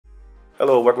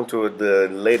Hello, welcome to the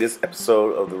latest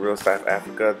episode of The Real South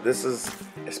Africa. This is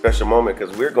a special moment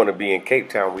because we're going to be in Cape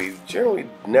Town. We generally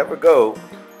never go,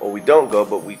 or we don't go,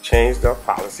 but we changed our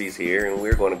policies here and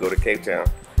we're going to go to Cape Town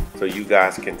so you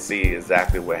guys can see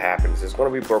exactly what happens. It's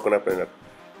going to be broken up into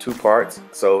two parts,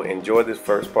 so enjoy this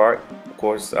first part. Of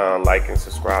course, like and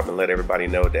subscribe and let everybody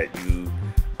know that you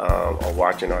are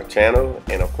watching our channel,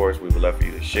 and of course we would love for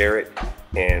you to share it.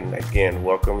 And again,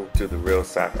 welcome to The Real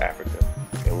South Africa,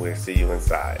 and we'll see you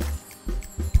inside.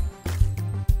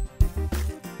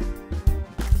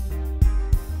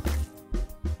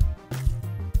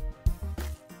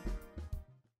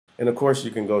 And of course,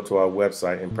 you can go to our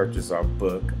website and purchase our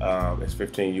book. It's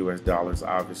 $15 US.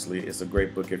 Obviously, it's a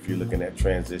great book if you're looking at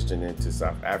transition into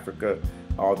South Africa.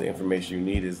 All the information you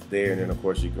need is there, and then of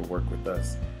course you can work with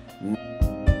us.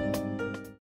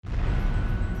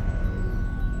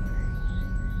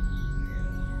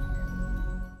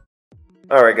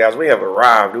 All right, guys, we have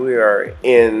arrived. We are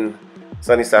in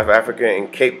sunny South Africa in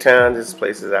Cape Town. This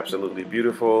place is absolutely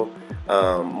beautiful.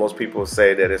 Most people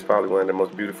say that it's probably one of the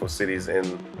most beautiful cities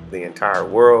in the entire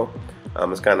world.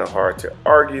 It's kind of hard to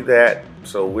argue that.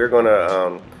 So we're going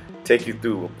to take you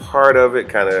through a part of it,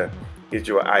 kind of get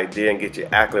you an idea and get you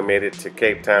acclimated to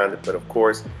Cape Town. But of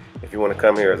course, if you want to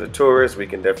come here as a tourist, we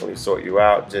can definitely sort you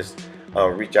out. Just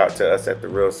reach out to us at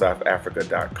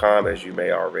therealsouthafrica.com, as you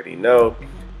may already know.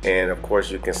 And of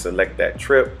course, you can select that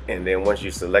trip. And then once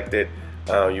you select it,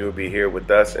 you will be here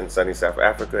with us in sunny South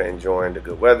Africa, enjoying the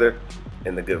good weather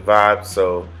and the good vibes.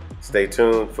 So stay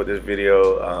tuned for this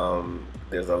video.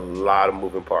 There's a lot of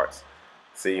moving parts.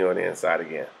 See you on the inside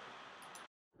again.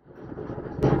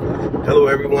 Hello,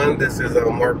 everyone. This is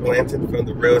Mark Blanton from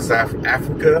The Real South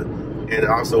Africa. And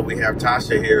also we have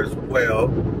Tasha here as well.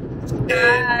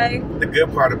 Hi. And the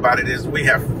good part about it is we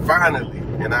have finally,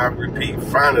 and I repeat,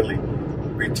 finally,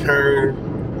 returned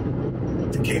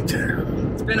to Cape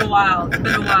Town. It's been a while. It's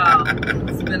been a while.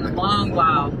 It's been a long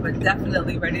while, but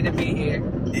definitely ready to be here.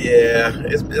 Yeah,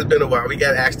 it's been a while. We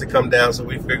got asked to come down, so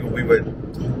we figured we would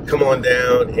come on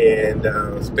down and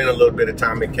spend a little bit of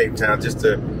time in Cape Town just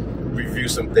to review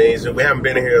some things. And we haven't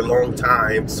been here a long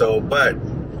time, so but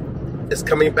it's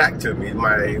coming back to me.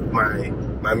 My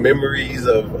memories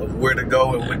of where to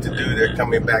go and what to do, they're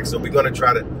coming back. So we're going to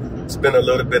try to spend a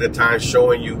little bit of time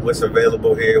showing you what's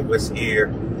available here, what's here,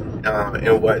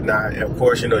 and whatnot. And of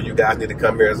course, you know, you guys need to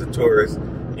come here as a tourist,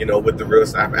 you know, with The Real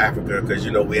South Africa, because,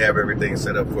 you know, we have everything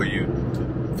set up for you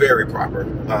very proper.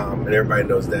 And everybody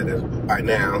knows that by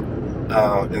now,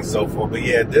 and so forth. But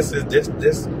yeah, this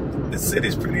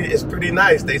city's pretty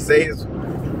nice. They say it's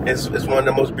one of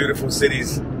the most beautiful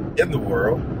cities in the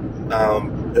world.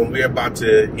 And we're about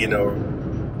to, you know,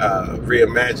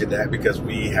 reimagine that, because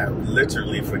we have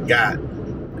literally forgot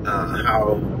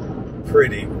how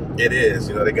pretty it is.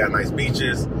 You know, they got nice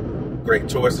beaches, great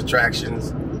tourist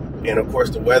attractions, and of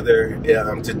course the weather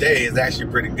today is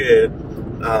actually pretty good.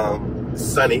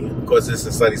 Sunny. Of course, this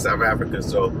is sunny South Africa,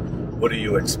 so what do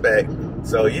you expect?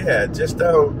 So yeah, just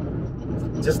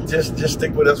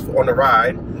stick with us on the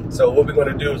ride. So what we're going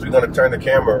to do is we're going to turn the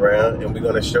camera around and we're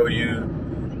going to show you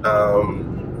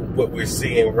what we're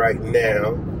seeing right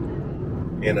now.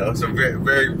 You know, it's a very,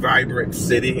 very vibrant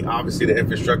city. Obviously, the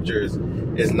infrastructure is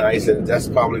nice, and that's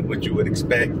probably what you would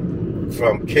expect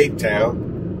from Cape Town.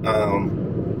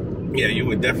 Yeah, you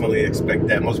would definitely expect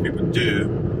that. Most people do.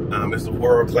 It's a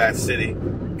world-class city,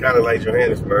 kind of like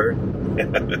Johannesburg.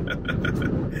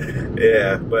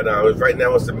 Yeah, but right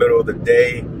now it's the middle of the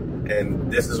day,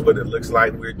 and this is what it looks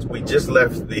like. We just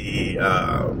left the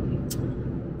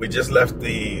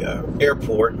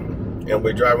airport, and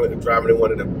we're driving in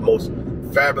one of the most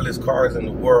fabulous cars in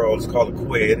the world. It's called a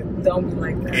Quid. Don't be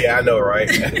like that. Yeah, I know, right?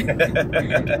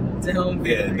 Don't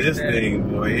be like this that.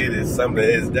 thing, boy, it is something.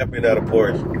 It's definitely not a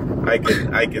Porsche. I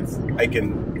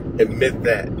can admit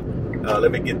that.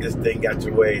 Let me get this thing out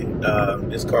your way.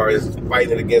 This car is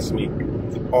fighting against me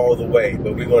all the way,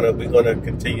 but we're gonna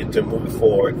continue to move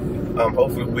forward.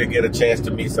 Hopefully, we'll get a chance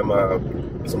to meet some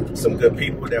good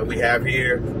people that we have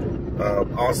here.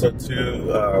 Also, too,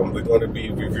 we're going to be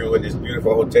reviewing this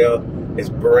beautiful hotel. It's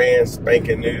brand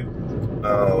spanking new.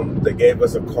 They gave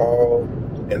us a call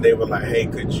and they were like, "Hey,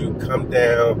 could you come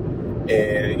down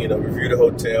and, you know, review the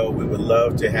hotel? We would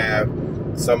love to have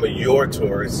some of your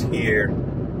tourists here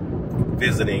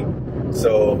visiting."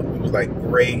 So it was like,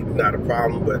 great, not a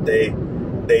problem. But they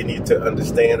need to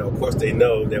understand. Of course, they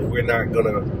know that we're not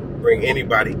gonna bring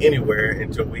anybody anywhere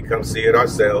until we come see it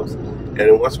ourselves. And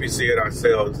then once we see it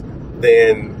ourselves,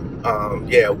 then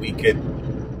yeah, we could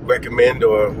recommend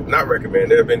or not recommend.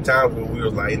 There have been times when we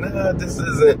were like, nah, this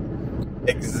isn't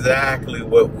exactly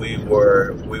what we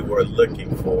were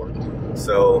looking for.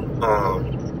 So,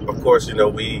 of course, you know,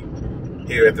 we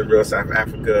here at the Real South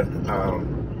Africa,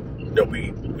 you know,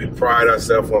 we pride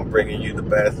ourselves on bringing you the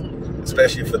best,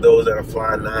 especially for those that are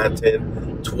flying 9,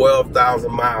 10,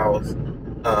 12,000 miles,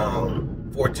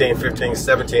 14, 15,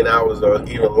 17 hours or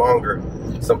even longer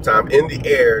sometime in the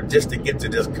air just to get to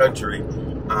this country.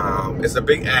 It's a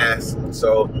big ask,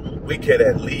 so we can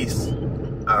at least,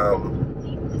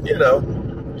 you know,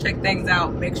 check things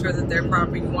out, make sure that they're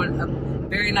proper. You want a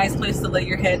very nice place to lay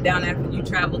your head down after you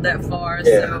traveled that far.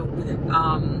 Yeah. So,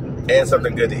 and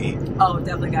something good to eat. Oh,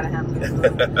 definitely gotta have good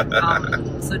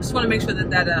food. So just want to make sure that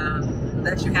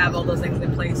that you have all those things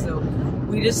in place. So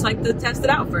we just like to test it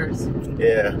out first.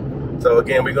 Yeah. So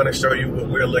again, we're going to show you what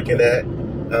we're looking at.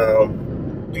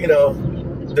 You know,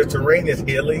 the terrain is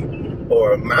hilly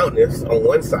or mountainous on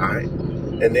one side,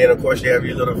 and then of course you have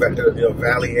your little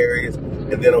valley areas,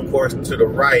 and then of course to the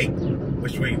right,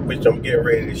 which I'm getting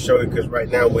ready to show you, because right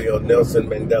now we're on Nelson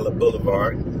Mandela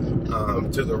Boulevard.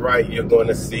 To the right, you're going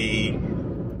to see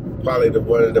probably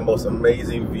one of the most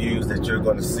amazing views that you're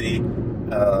going to see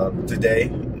today,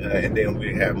 and then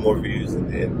we have more views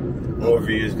and then more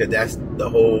views, because that's the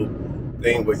whole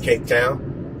thing with Cape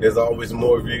Town. There's always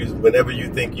more views. Whenever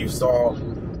you think you saw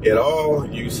it all,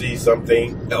 you see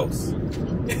something else.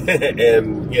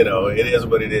 And you know, it is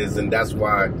what it is, and that's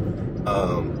why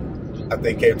I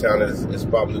think Cape Town is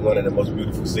probably one of the most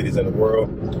beautiful cities in the world.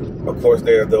 Of course,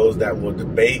 there are those that will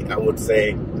debate. I would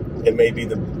say it may be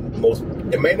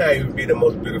it may not even be the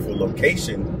most beautiful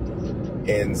location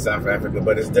in South Africa,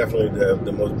 but it's definitely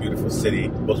the most beautiful city,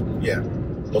 most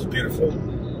beautiful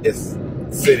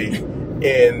city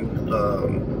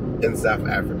in South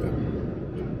Africa.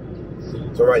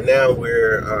 So right now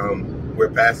we're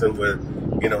passing with,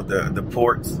 you know, the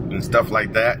ports and stuff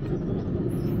like that.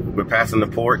 We're passing the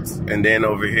ports, and then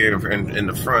over here in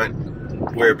the front,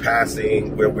 we're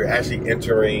actually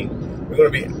entering. We're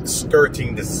going to be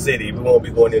skirting the city. We won't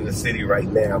be going in the city right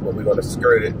now, but we're going to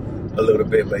skirt it a little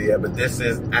bit. But yeah, but this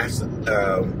is actually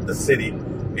the city.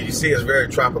 And you see, it's very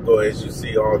tropical, as you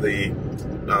see all the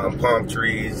palm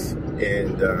trees,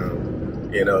 and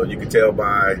you know, you can tell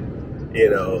by, you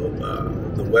know,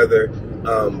 the weather.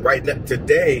 Right now,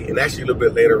 today, and actually a little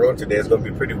bit later on today, it's going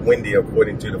to be pretty windy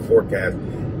according to the forecast,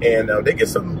 and they get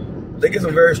some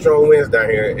very strong winds down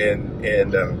here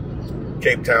in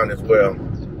Cape Town as well.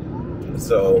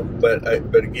 So, but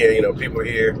again, you know, people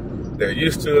here, they're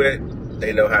used to it.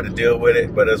 They know how to deal with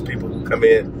it. But as people who come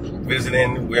in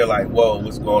visiting, we're like, whoa,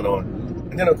 what's going on?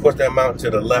 And then, of course, that mountain to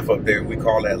the left up there, we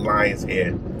call that Lion's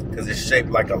Head, because it's shaped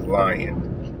like a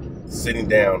lion, sitting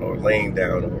down or laying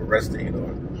down or resting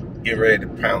or getting ready to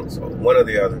pounce, or one or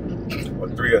the other, or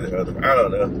three or the other. I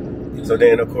don't know. So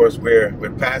then, of course,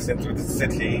 we're passing through the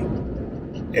city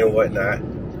and whatnot.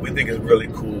 We think it's really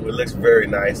cool. It looks very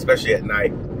nice, especially at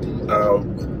night.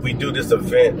 We do this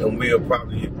event, and we'll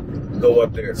probably go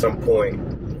up there at some point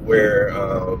where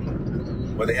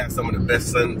they have some of the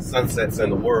best sunsets in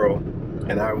the world,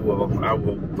 and I will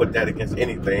put that against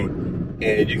anything.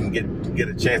 And you can get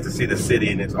a chance to see the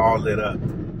city, and it's all lit up.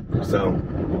 So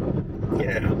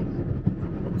yeah,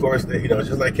 of course, you know,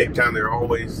 just like Cape Town, they're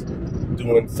always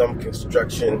doing some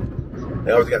construction.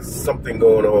 They always got something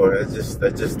going on. That's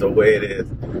just the way it is.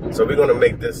 So we're gonna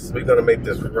make this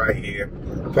right here.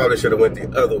 Probably should have went the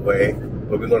other way,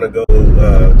 but we're gonna go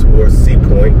towards Sea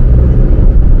Point.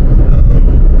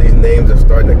 These names are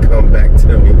starting to come back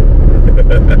to me.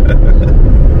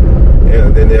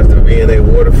 And then there's the V&A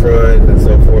waterfront and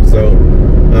so forth. So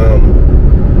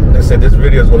I said this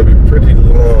video is going to be pretty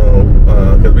long,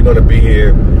 because we're going to be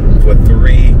here for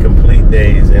 3 complete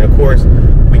days. And of course,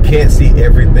 we can't see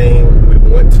everything we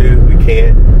want to. We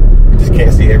just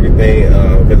can't see everything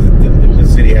because the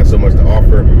city has so much to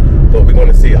offer. But we're going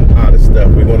to see a lot of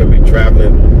stuff. We're going to be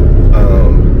traveling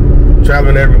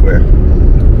everywhere.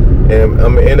 And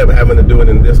I'm going to end up having to do it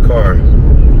in this car.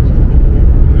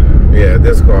 Yeah,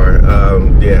 this car.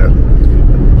 Yeah,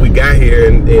 we got here,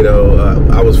 and you know,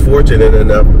 I was fortunate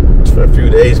enough a few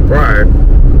days prior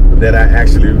that I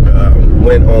actually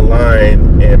went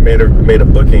online and made a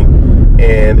booking,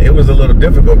 and it was a little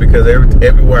difficult because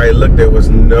everywhere I looked there was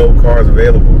no cars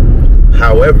available.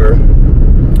 However,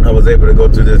 I was able to go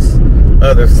to this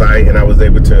other site, and I was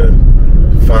able to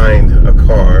find a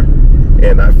car,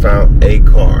 and I found a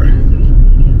car.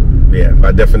 Yeah,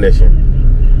 by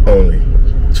definition only.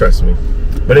 Trust me.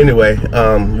 But anyway,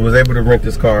 we was able to rent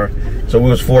this car. So we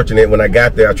was fortunate. When I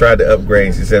got there, I tried to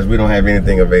upgrade. She says we don't have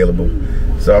anything available.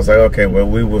 So I was like, okay, well,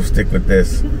 we will stick with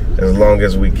this as long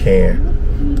as we can.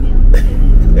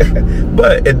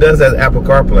 But it does have Apple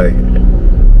CarPlay.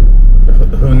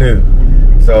 who knew?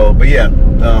 So, but yeah,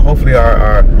 hopefully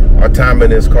our time in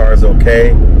this car is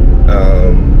okay.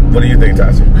 What do you think,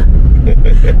 Tasha?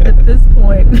 At this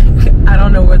point, I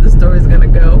don't know where the story is gonna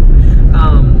go.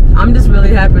 I'm just really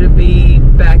happy to be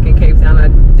back in Cape Town. I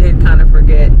did kind of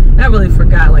forget. I really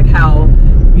forgot like how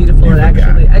beautiful it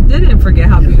actually. I didn't forget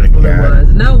how beautiful it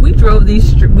was. No, we drove these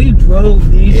streets. We drove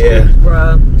these streets,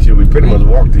 bruh. Shit, we pretty much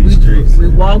walked these streets. We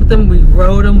walked them. We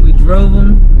rode them. We drove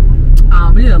them.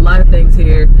 We did a lot of things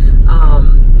here.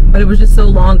 But it was just so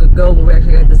long ago when we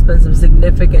actually had to spend some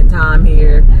significant time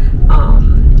here.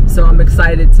 So I'm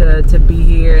excited to be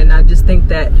here, and I just think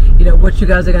that, you know, what you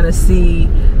guys are gonna see,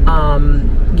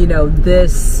 you know,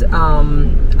 this, I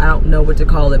don't know what to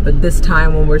call it, but this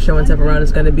time when we're showing stuff around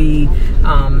is gonna be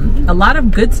a lot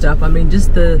of good stuff. I mean,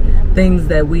 just the things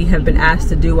that we have been asked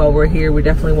to do while we're here, we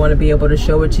definitely want to be able to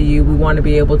show it to you. We want to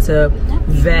be able to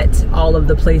vet all of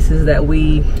the places that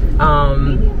we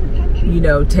you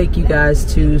know, take you guys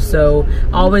to. So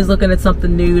always looking at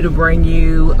something new to bring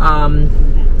you.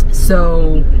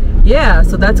 So yeah,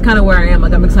 so that's kind of where I am.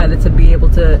 Like, I'm excited to be able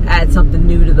to add something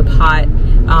new to the pot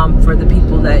for the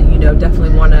people that, you know,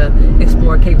 definitely want to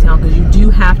explore Cape Town, because you do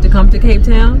have to come to Cape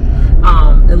Town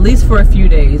at least for a few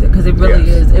days, because it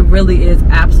really is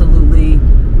absolutely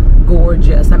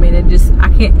gorgeous. I mean, it just, I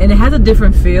can't, and it has a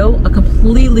different feel, a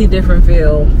completely different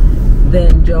feel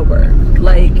than Joburg.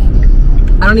 Like,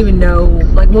 I don't even know,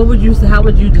 like, how would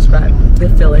you describe the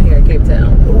feeling here in Cape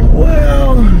Town?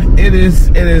 Well, it is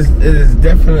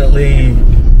definitely,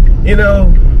 you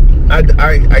know, I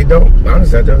don't,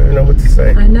 honestly, I don't even know what to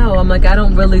say. I know, I'm like, I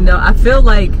don't really know. I feel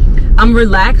like I'm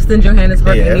relaxed in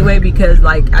Johannesburg anyway, because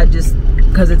like,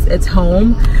 because it's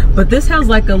home, but this has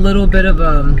like a little bit of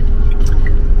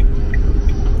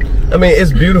I mean,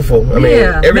 it's beautiful. I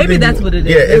mean, maybe that's what it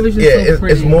is. Yeah, it was just so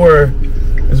pretty.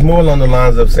 It's more along the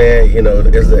lines of saying, you know,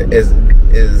 if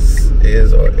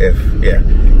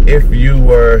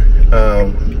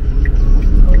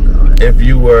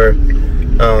you were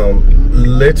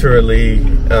literally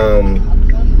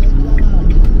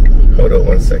hold on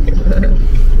one second.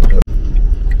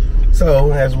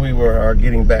 So as we are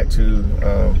getting back to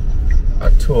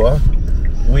our tour,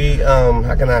 we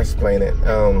how can I explain it?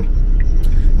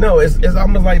 No, it's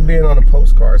almost like being on a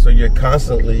postcard. So you're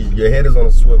constantly, your head is on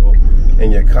a swivel,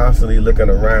 and you're constantly looking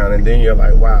around, and then you're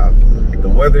like, wow, the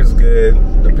weather's good,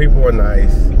 the people are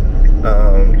nice,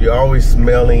 you're always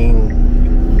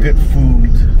smelling good food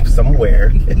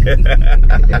somewhere.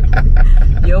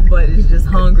 Your butt is just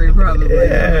hungry, probably.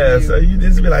 Yeah, so you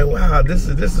just be like, wow, this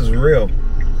is real.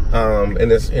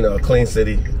 And it's, you know, a clean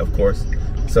city, of course.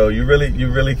 So you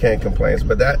really can't complain.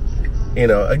 But that, you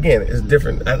know, again, it's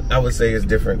different. I would say it's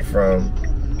different from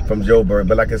Joburg.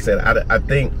 But like I said, I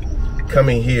think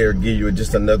coming here give you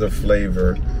just another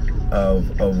flavor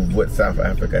of what South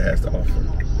Africa has to offer.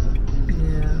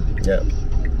 Yeah.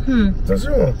 So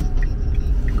sure.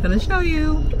 I'm gonna show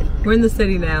you. We're in the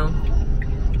city now.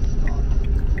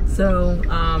 So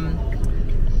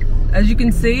as you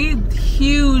can see,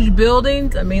 huge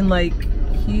buildings. I mean, like,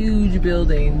 huge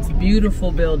buildings,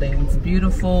 beautiful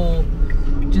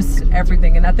just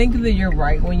everything. And I think that you're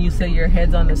right when you say your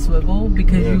head's on a swivel,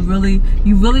 because you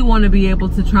really want to be able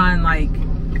to try and like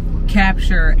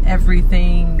capture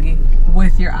everything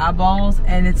with your eyeballs.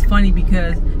 And it's funny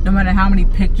because no matter how many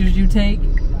pictures you take,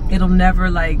 it'll never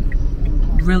like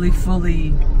really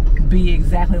fully be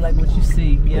exactly like what you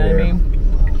see, you know what I mean?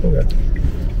 Okay.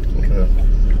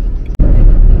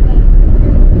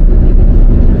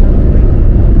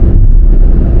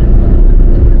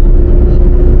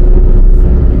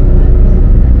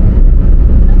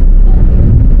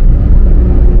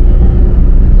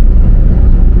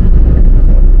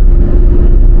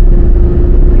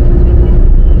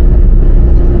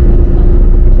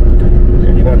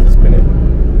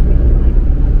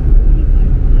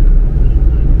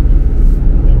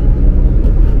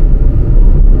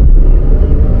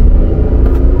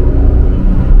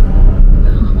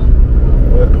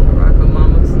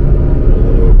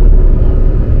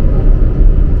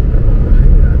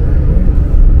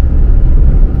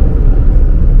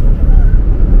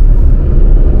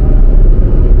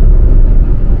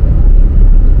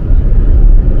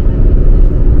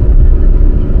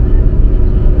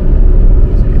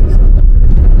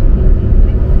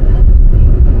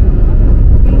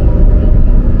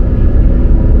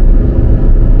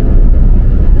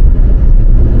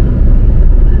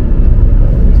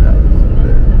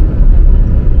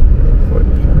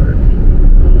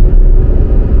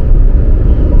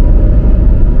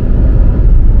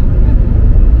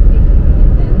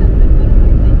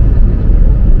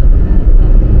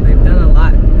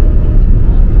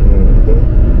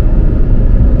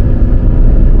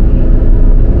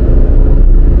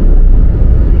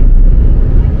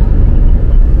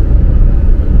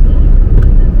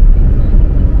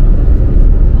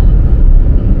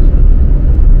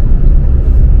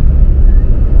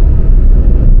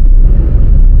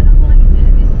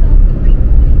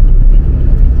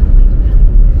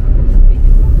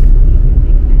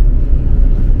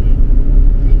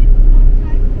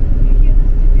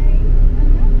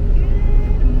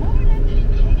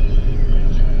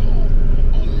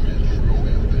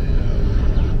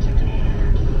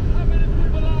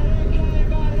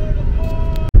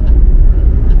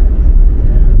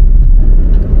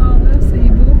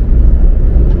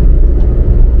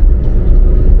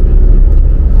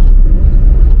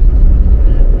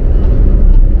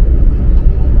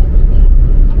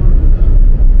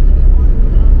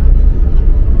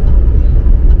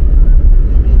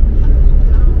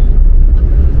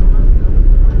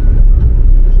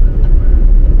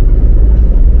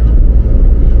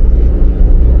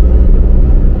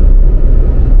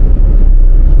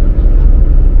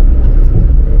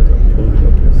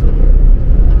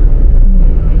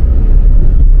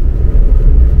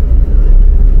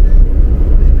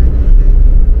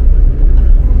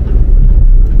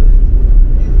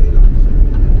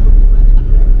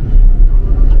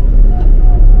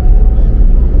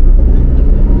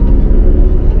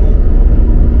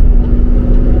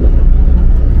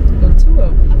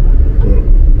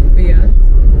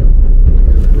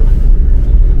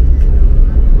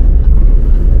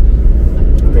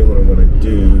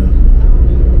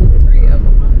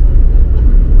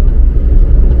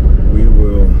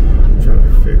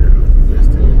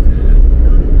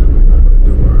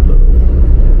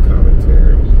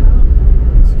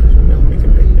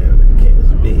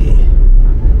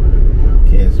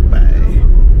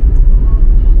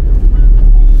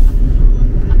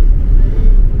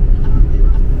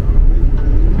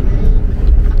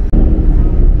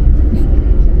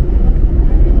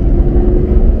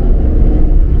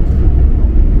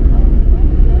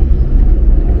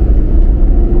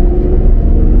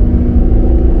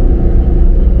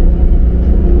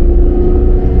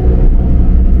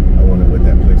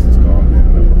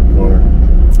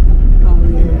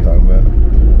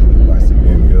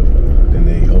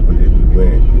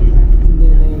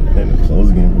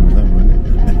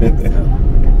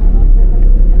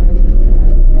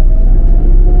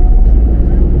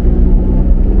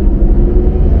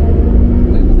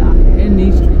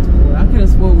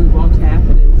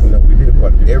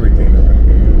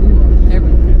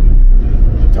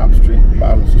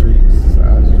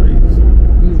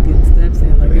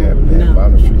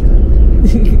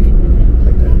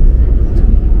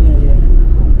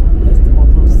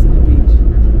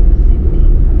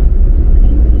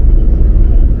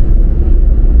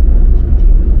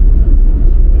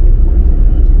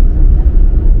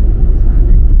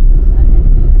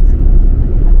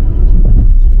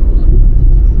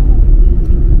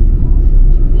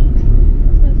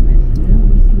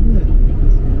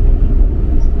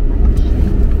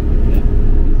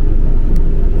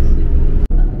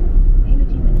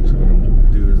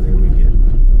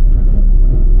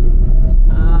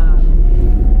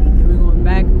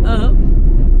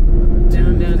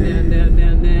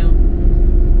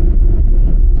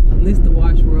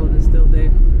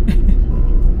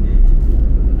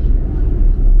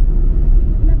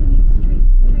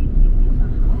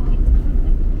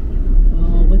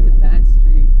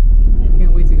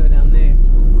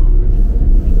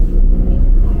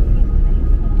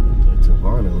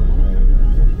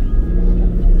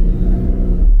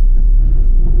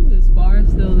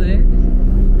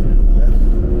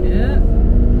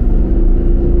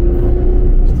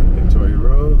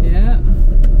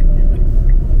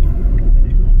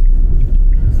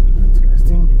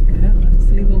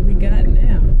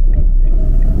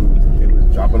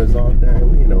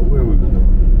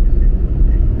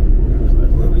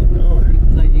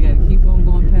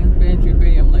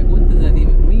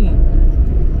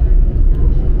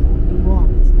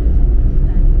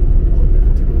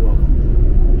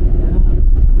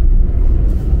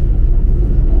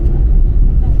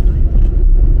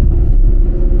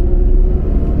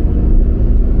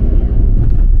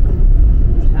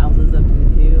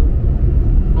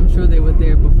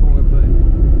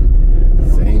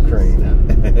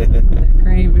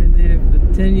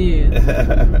 10 years.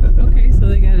 Okay, so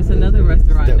they got us another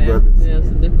restaurant Step now. Brothers. Yeah, it's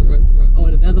a different restaurant. Oh,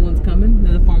 and another one's coming.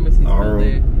 Another pharmacy's still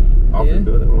there. Off the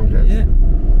building. Okay. Yeah.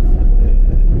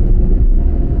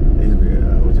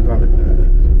 What you call it?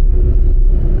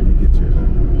 Where you get your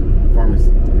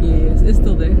pharmacy. Yes, it's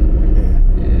still there. Yeah.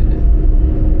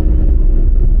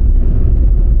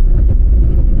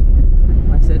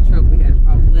 Watch that truck. We had a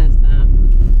problem last time.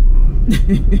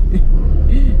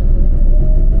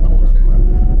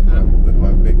 With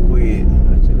my big quid.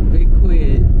 Got your big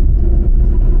quid.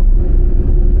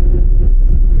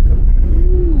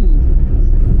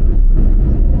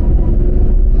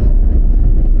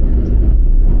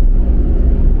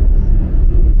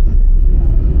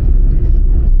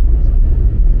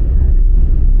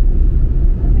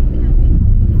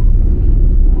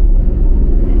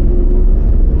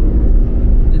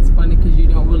 It's funny because you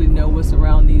don't really know what's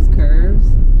around these curves,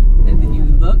 and then you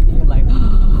look and you're like,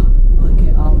 oh, look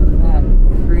at all of that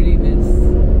prettiness.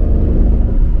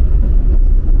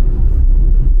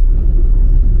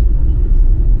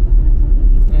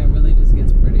 And it really just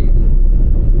gets prettier.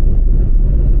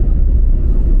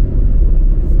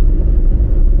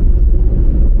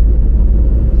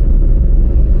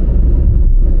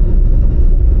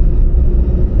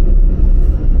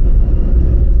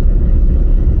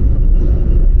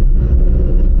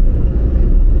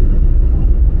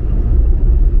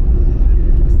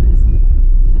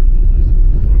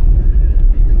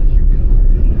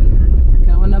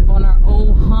 Coming up on our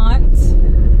old haunt,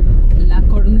 La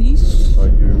Corniche. Oh,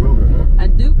 you remember, huh? I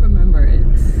do remember it.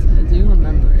 I do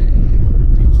remember it.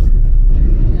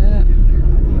 Yeah.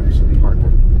 I'm actually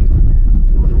parking.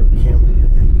 Do my little camera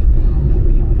thing.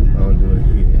 I'll do it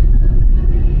here.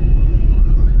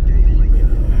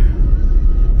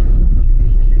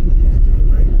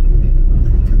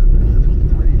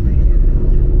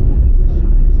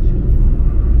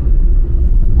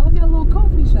 Oh, we got a little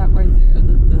coffee shop right there.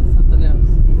 Something else.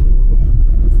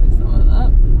 Looks like someone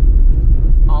up.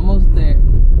 Almost there.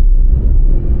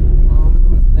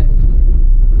 Almost there.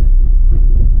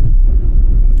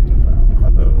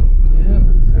 Hello. Yeah.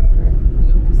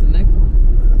 Nope, it's the next one.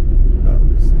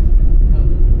 Let's see. Oh.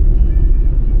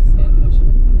 San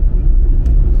Michelle.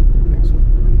 Next one.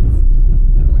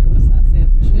 Like right beside San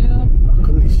Michelle. La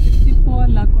Corniche. 64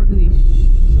 La Corniche.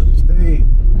 Stay.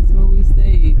 That's where we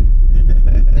stayed.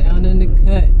 Down in the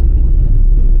cut.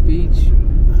 Beach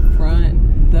front.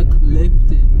 The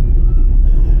Clifton.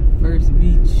 First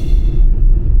beach.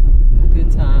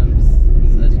 Good times.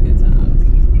 Such good times.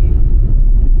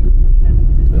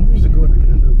 Remember we used to go like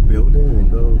in a little building and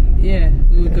go. Yeah,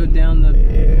 we would go down the,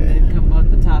 then come out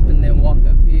the top and then walk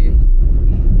up here.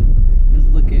 Just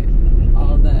look at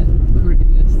all that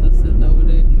prettiness that's sitting over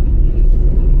there.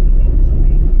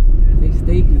 They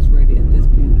stay beach ready at this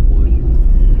beach, boy.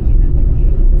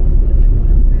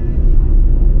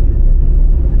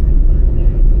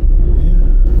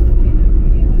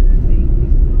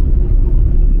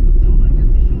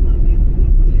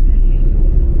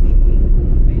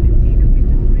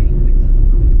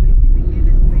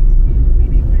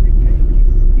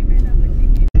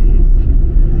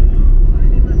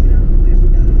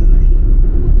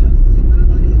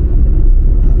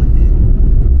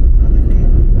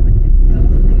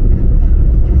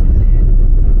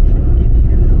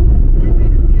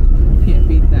 Can't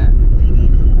beat that.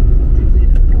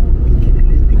 Can't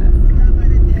beat that.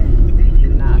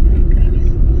 Cannot beat that.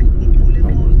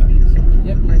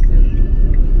 Yep, right there.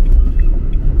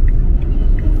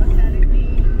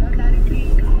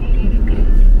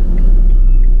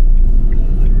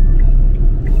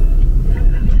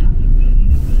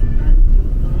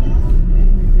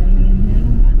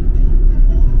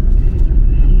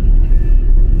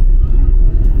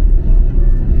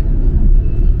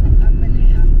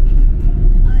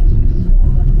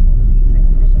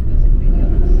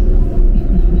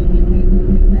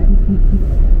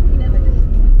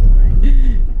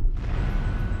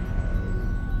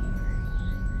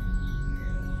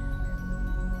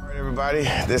 All right, everybody.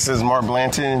 This is Mark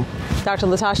Blanton, Dr.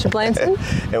 Latasha Blanton.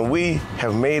 and we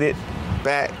have made it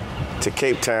back to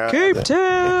Cape Town. Cape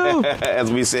Town!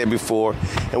 As we said before,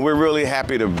 and we're really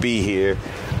happy to be here.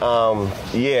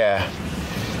 Yeah.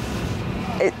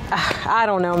 I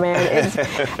don't know, man.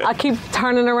 I keep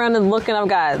turning around and looking. I've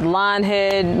got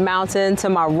Lionhead Mountain to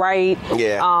my right.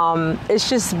 Yeah. It's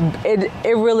just, it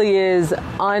really is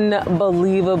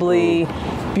unbelievably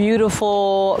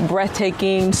beautiful,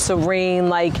 breathtaking, serene.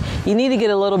 Like, you need to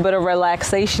get a little bit of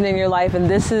relaxation in your life, and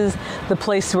this is the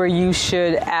place where you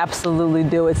should absolutely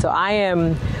do it. So I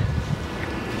am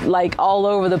like all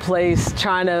over the place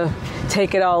trying to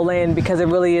take it all in because it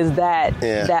really is that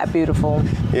beautiful.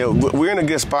 we're in a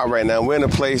good spot right now. We're in a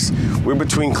place, we're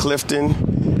between Clifton,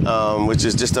 which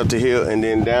is just up the hill, and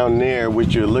then down there,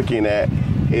 what you're looking at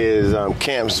is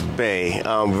Camps Bay.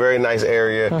 Very nice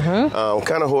area,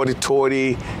 kind of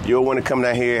hoity-toity. You'll want to come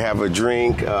down here, have a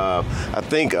drink. I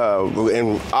think,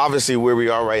 and obviously where we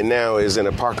are right now is in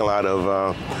a parking lot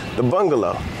of the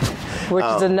Bungalow. Which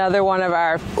is another one of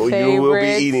our favorite you will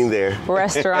be eating there.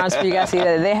 restaurants for you guys to eat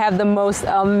at. They have the most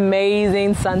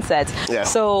amazing sunsets. Yeah.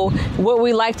 So what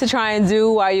we like to try and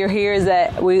do while you're here is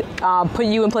that we put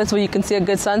you in places where you can see a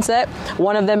good sunset.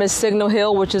 One of them is Signal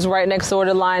Hill, which is right next door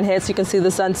to Lionhead, so you can see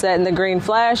the sunset and the green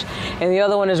flash. And the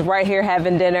other one is right here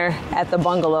having dinner at the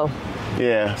Bungalow.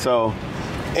 Yeah, so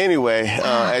anyway,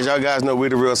 as y'all guys know, we're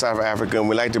the Real South Africa, and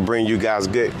we like to bring you guys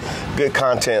good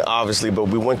content, obviously, but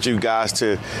we want you guys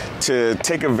to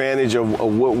take advantage of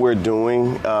what we're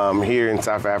doing here in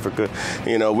South Africa.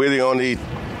 You know, we're the only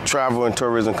travel and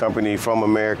tourism company from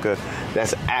America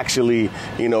that's actually,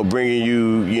 bringing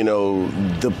you,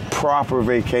 the proper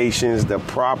vacations, the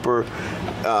proper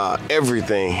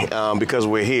everything, because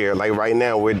we're here. Like right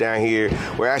now, we're down here.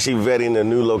 We're actually vetting a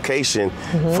new location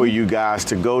for you guys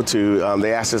to go to.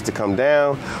 They asked us to come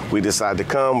down. We decided to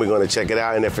come. We're going to check it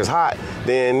out, and if it's hot,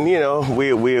 then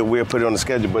we'll put it on the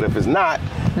schedule. But if it's not,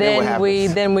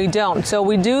 then we don't. So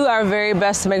we do our very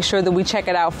best to make sure that we check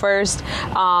it out first.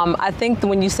 I think that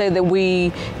when you say that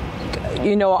we,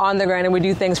 on the ground and we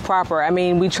do things proper, I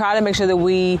mean, we try to make sure that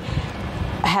we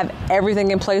have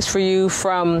everything in place for you,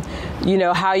 from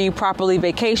how you properly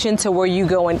vacation to where you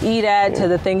go and eat at, to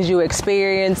the things you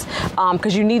experience,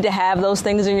 because you need to have those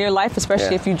things in your life,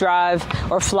 especially if you drive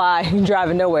or fly. You're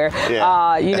driving nowhere.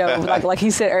 Like he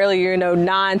said earlier,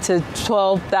 9 to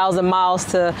 12,000 miles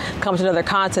to come to another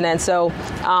continent. So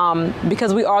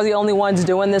because we are the only ones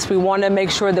doing this, we want to make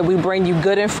sure that we bring you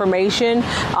good information.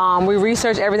 We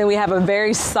research everything. We have a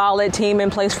very solid team in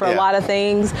place for a lot of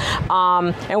things,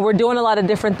 and we're doing a lot of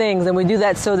different things, and we do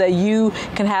that so that you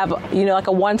can have like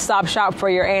a one-stop shop for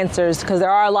your answers, because there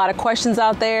are a lot of questions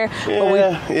out there.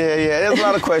 There's a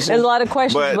lot of questions. There's a lot of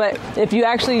questions, but if you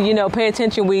actually pay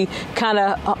attention, we kind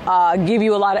of give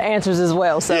you a lot of answers as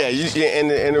well. So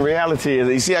and the reality is,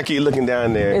 you see, I keep looking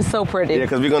down there. It's so pretty. Yeah,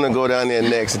 because we're gonna go down there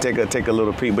next and take a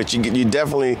little peek. But you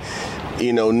definitely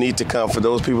need to come. For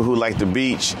those people who like the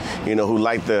beach, who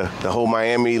like the whole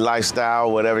Miami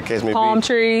lifestyle, whatever the case may be. Palm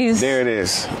trees. There it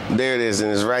is,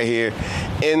 and it's right here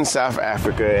in South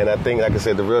Africa. And I think, like I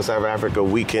said, the Real South Africa,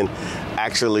 we can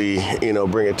actually,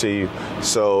 bring it to you.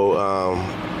 So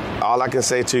all I can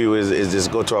say to you is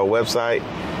just go to our website.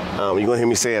 You're gonna hear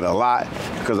me say it a lot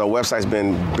because our website's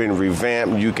been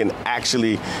revamped. You can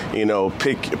actually,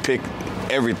 pick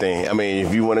everything. I mean,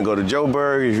 if you want to go to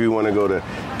Joburg, if you want to go to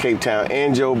Cape Town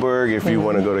and Joburg, if you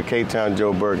want to go to Cape Town,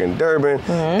 Joburg, and Durban,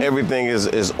 everything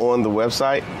is on the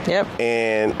website. Yep.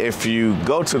 And if you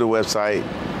go to the website,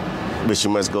 which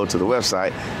you must go to the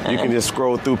website, you can just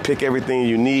scroll through, pick everything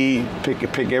you need,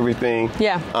 pick everything.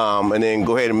 Yeah. And then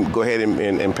go ahead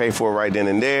and pay for it right then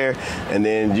and there, and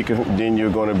then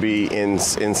you're going to be in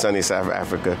sunny South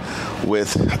Africa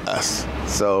with us.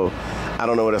 So I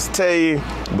don't know what else to tell you,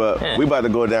 but we about to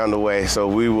go down the way. So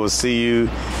we will see you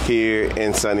here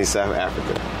in sunny South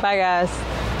Africa. Bye, guys.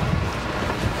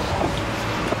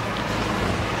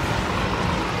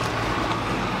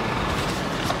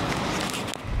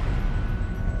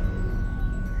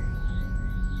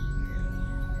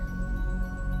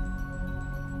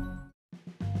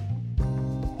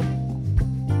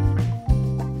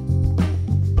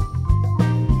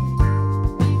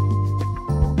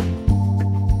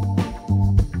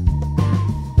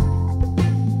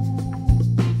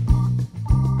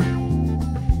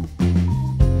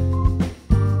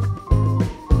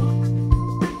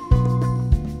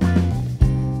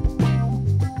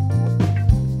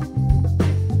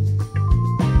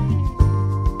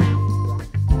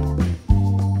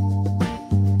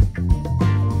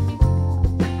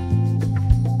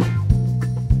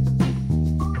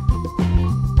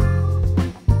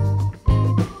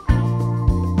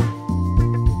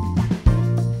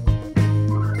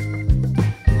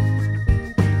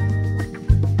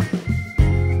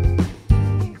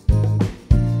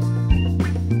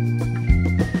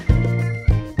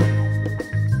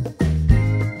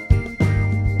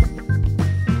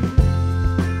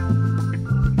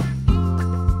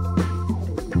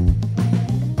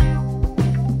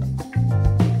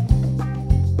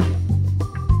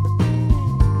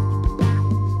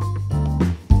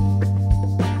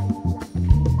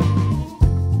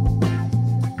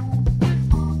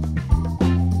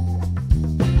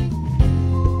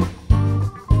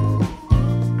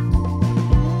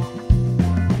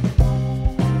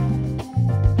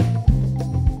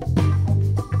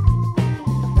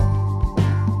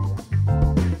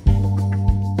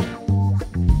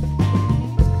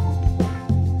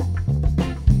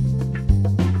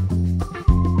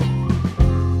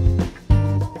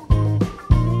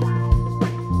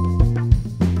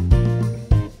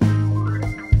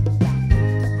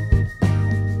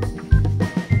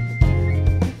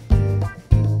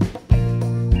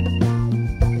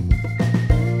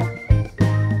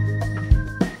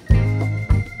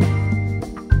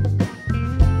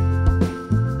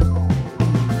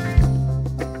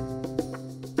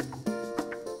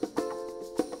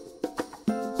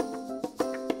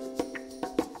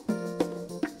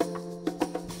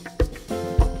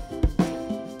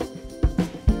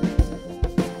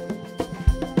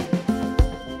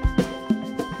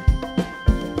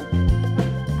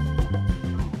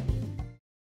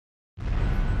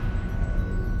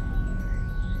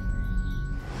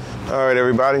 All right,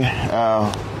 everybody.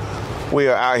 We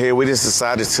are out here. We just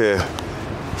decided to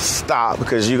stop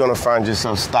because you're going to find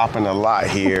yourself stopping a lot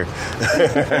here.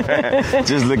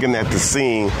 Just looking at the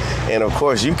scene. And, of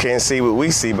course, you can't see what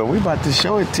we see, but we about to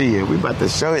show it to you.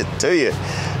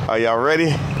 Are y'all ready?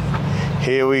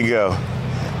 Here we go.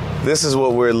 This is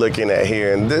what we're looking at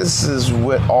here, and this is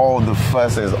what all the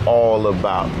fuss is all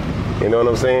about. You know what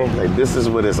I'm saying? Like, this is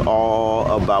what it's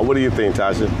all about. What do you think,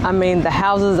 Tasha? I mean, the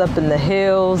houses up in the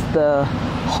hills, the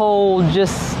whole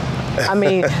just, I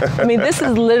mean, this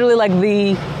is literally like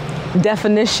the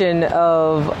definition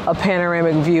of a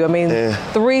panoramic view. I mean,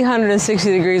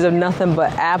 360 degrees of nothing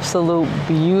but absolute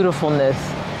beautifulness.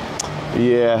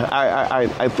 Yeah,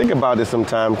 I think about it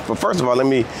sometimes. But first of all,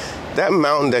 that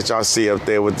mountain that y'all see up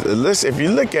there, if you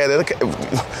look at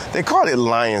it, they call it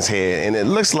Lion's Head, and it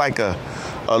looks like a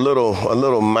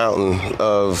little mountain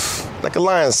of, like a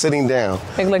lion sitting down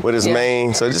with his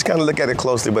mane. So just kind of look at it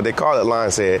closely, but they call it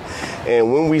Lion's Head.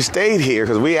 And when we stayed here,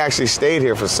 because we actually stayed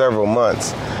here for several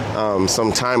months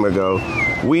some time ago,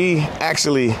 we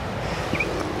actually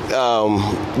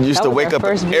used to wake up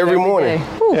every morning.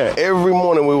 Yeah, every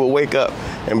morning we would wake up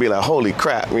and be like, holy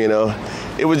crap, you know.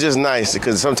 It was just nice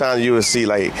because sometimes you would see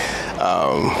like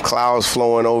clouds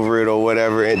flowing over it or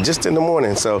whatever, and just in the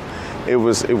morning. So it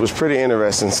was pretty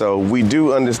interesting. So we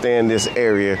do understand this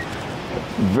area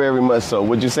very much so.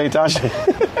 Would you say, Tasha?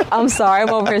 I'm sorry, I'm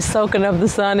over here soaking up the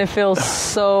sun. It feels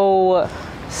so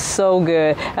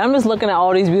good. And I'm just looking at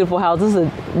all these beautiful houses.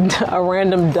 A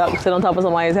random duck sitting on top of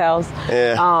somebody's house.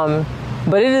 Yeah.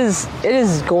 But it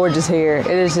is gorgeous here. It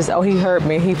is just, he hurt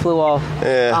me. He flew off.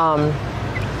 Yeah.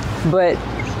 But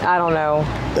I don't know.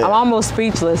 Yeah. I'm almost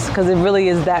speechless because it really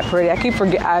is that pretty. I can't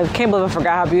believe I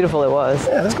forgot how beautiful it was.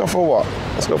 Yeah, let's go for a walk.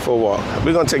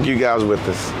 We're going to take you guys with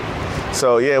us.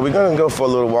 So, yeah, we're going to go for a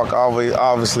little walk.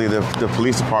 Obviously, the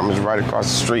police department is right across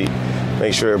the street.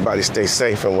 Make sure everybody stays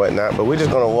safe and whatnot. But we're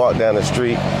just going to walk down the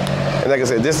street. And like I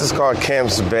said, this is called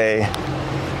Camps Bay.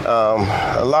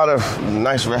 A lot of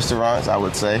nice restaurants, I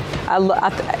would say. I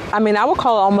would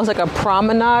call it almost like a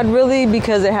promenade, really,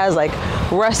 because it has like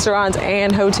restaurants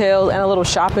and hotels and a little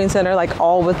shopping center, like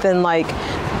all within like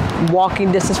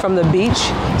walking distance from the beach.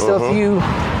 So if you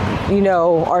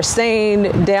are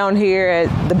staying down here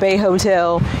at the Bay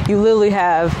Hotel, you literally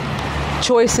have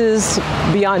choices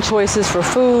beyond choices for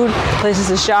food, places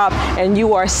to shop, and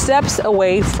you are steps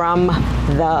away from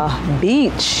the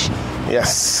beach.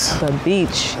 Yes. The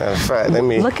beach. That's right.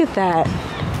 Look at that.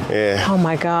 Yeah. Oh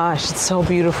my gosh, it's so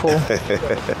beautiful.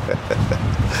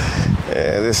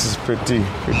 Yeah, this is pretty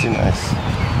nice.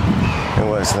 And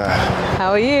what's not?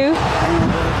 How are you?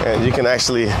 And you can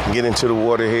actually get into the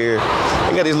water here.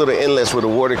 They got these little inlets where the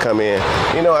water come in.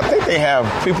 You know, I think they have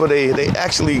people, they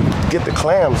actually get the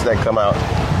clams that come out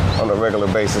on a regular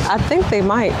basis. I think they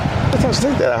might. Let's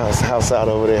take that house out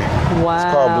over there. Wow.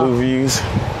 It's called Blue Views.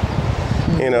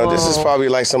 You know, This is probably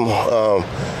like some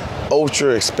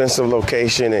ultra expensive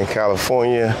location in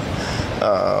California.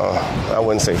 I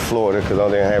wouldn't say Florida because I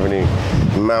don't have any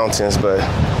mountains, but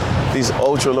these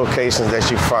ultra locations that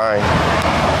you find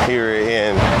here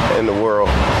in the world,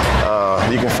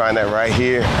 you can find that right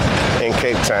here in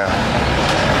Cape Town.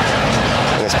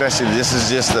 And especially this is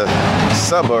just a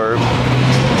suburb,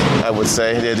 I would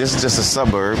say. Yeah, this is just a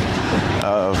suburb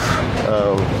of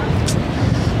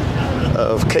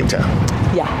Cape Town.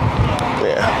 Yeah.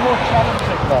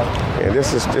 Yeah,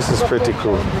 this is pretty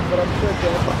cool.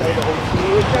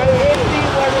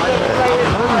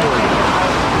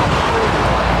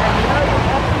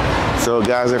 So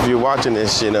guys, if you're watching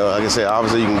this, like I said,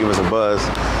 obviously you can give us a buzz.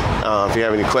 If you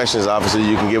have any questions, obviously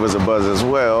you can give us a buzz as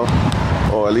well,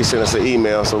 or at least send us an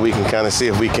email so we can kind of see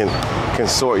if we can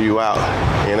sort you out,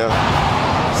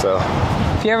 So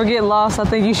if you ever get lost, I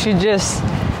think you should just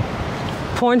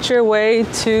point your way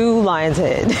to Lion's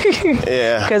Head.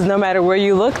 Yeah. Because no matter where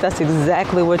you look, that's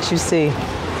exactly what you see.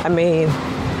 I mean,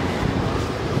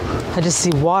 I just see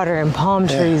water and palm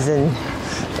trees and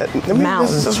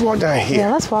mountains. Let's walk down here.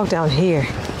 Yeah, let's walk down here.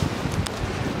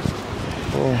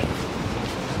 Yeah.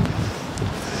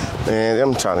 Man,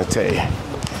 I'm trying to tell you.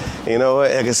 You know what?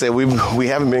 Like I said, we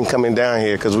haven't been coming down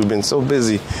here because we've been so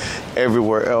busy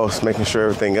everywhere else, making sure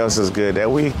everything else is good, that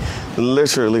we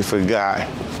literally forgot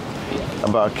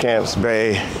about Camps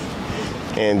Bay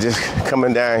and just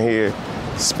coming down here,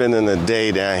 spending the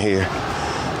day down here.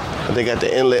 They got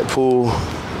the inlet pool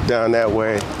down that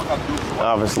way.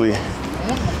 Obviously,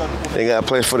 they got a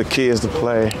place for the kids to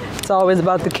play. It's always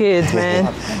about the kids,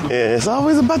 man. Yeah, it's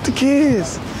always about the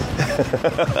kids.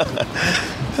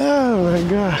 Oh my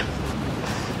God.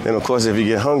 And of course, if you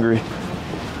get hungry,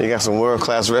 You got some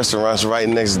world-class restaurants right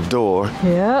next door.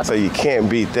 Yeah. So you can't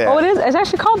beat that. Oh, it is. It's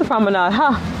actually called the Promenade,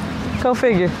 huh? Go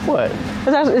figure. What?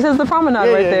 It says the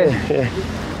Promenade right there. Yeah.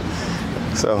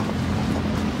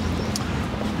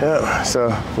 So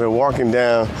we're walking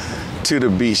down to the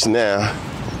beach now.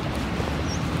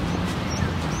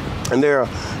 And there are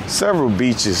several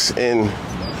beaches in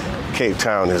Cape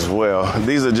Town as well.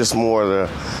 These are just more the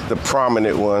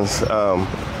prominent ones.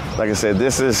 Like I said,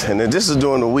 this is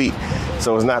during the week,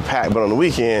 so it's not packed. But on the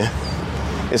weekend,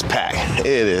 it's packed.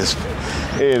 It is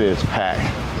packed.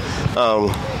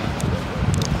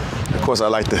 Of course, I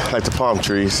like the palm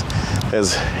trees,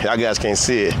 as y'all guys can't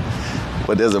see it,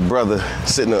 but there's a brother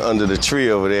sitting under the tree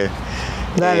over there.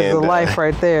 That is the life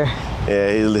right there.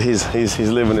 Yeah, he's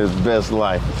living his best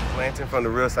life. Blanton from the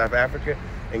real South Africa,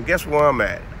 and guess where I'm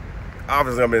at?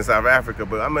 Obviously, I'm in South Africa,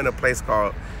 but I'm in a place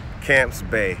called Camps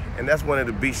Bay, and that's one of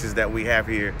the beaches that we have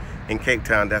here in Cape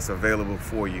Town that's available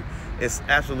for you. It's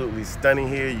absolutely stunning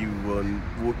here. You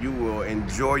will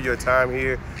enjoy your time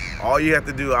here. All you have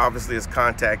to do, obviously, is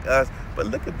contact us. But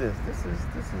look at this.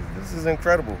 This is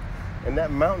incredible. And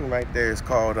that mountain right there is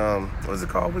called what's it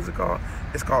called?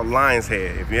 It's called Lion's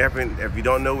Head. If you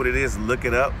don't know what it is, look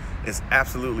it up. It's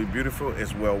absolutely beautiful.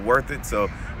 It's well worth it. So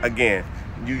again,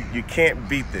 you can't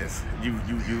beat this. You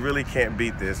really can't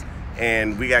beat this.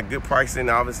 And we got good pricing.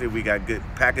 Obviously, we got good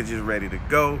packages ready to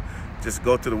go. Just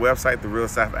go to the website,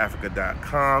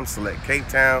 therealsouthafrica.com, select Cape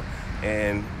Town,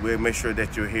 and we'll make sure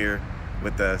that you're here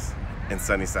with us in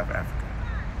sunny South Africa.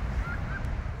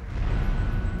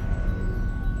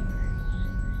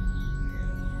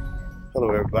 Hello,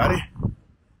 everybody.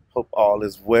 Hope all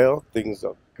is well. Things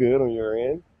are good on your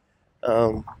end.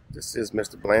 This is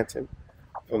Mr. Blanton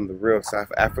from the real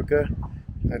South Africa.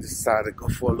 I decided to go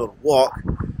for a little walk.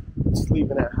 Just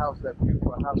leaving that house, that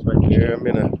beautiful house right there. I'm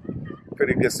in a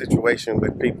pretty good situation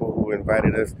with people who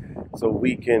invited us so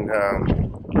we can,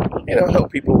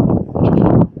 help people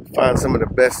find some of the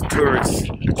best tourist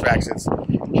attractions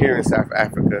here in South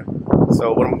Africa.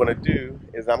 So what I'm going to do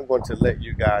is I'm going to let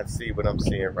you guys see what I'm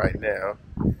seeing right now.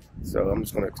 So I'm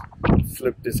just going to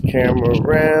flip this camera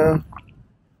around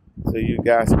so you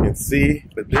guys can see.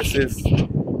 But this is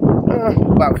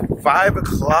about 5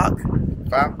 o'clock,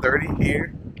 5:30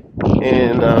 here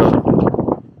in a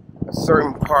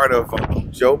certain part of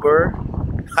Joburg.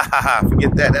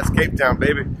 Forget that. That's Cape Town,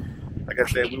 baby. Like I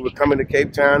said, we were coming to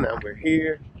Cape Town and we're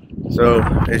here. So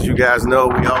as you guys know,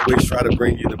 we always try to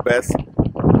bring you the best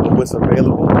of what's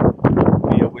available.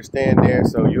 We're staying there,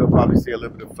 so you'll probably see a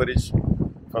little bit of footage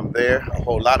from there, a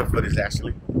whole lot of footage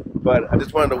actually. But I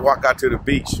just wanted to walk out to the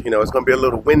beach. It's going to be a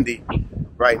little windy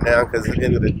right now because it's the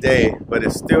end of the day, but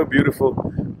it's still beautiful.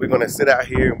 We're going to sit out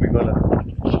here and we're going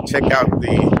to check out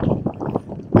the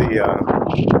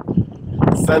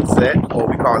sunset, or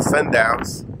we call it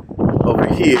sundowns, over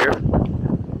here.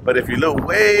 But if you look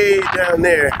way down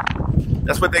there,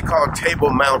 that's what they call Table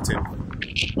Mountain.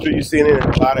 So you see it in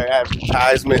a lot of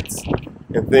advertisements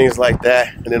and things like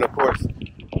that. And then of course,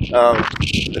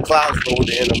 the clouds rolled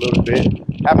in a little bit.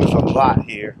 Happens a lot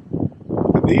here.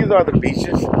 But these are the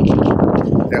beaches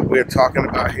that we're talking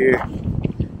about here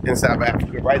in South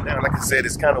Africa. Right now, like I said,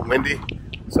 it's kind of windy,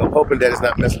 so I'm hoping that it's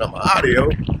not messing up my audio,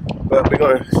 but we're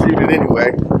gonna shoot it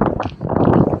anyway.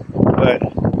 But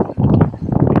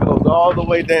it goes all the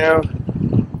way down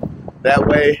that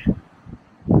way.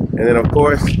 And then of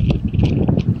course,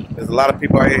 there's a lot of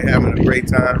people out here having a great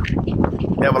time.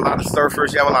 You have a lot of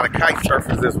surfers, you have a lot of kite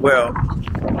surfers as well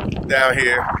down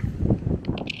here.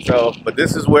 So, but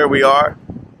this is where we are.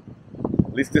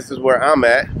 At least this is where I'm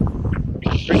at.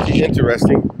 Pretty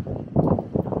interesting.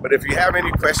 But if you have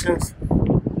any questions,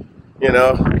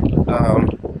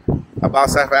 about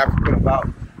South Africa, about,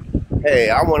 hey,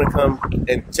 I want to come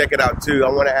and check it out too. I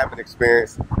want to have an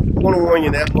experience. I'm going to warn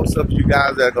you that most of you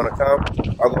guys that are going to come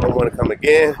are going to want to come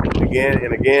again,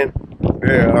 and again.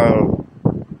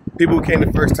 People who came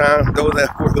the first time, those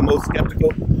that were the most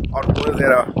skeptical, are the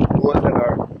ones that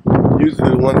are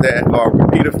usually the ones that are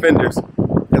repeat offenders.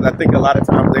 Because I think a lot of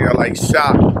times they are like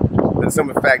shocked at some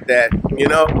of the fact that,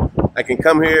 I can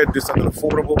come here, do something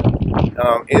affordable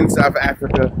in South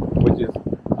Africa, which is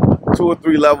 2 or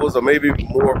 3 levels or maybe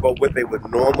more about what they would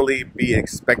normally be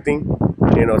expecting.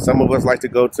 Some of us like to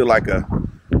go to like a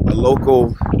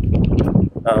local,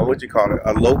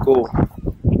 a local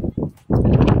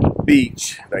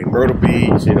beach, like Myrtle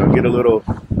Beach, get a little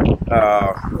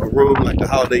a room like the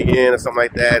Holiday Inn or something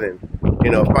like that, and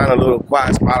find a little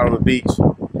quiet spot on the beach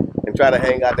and try to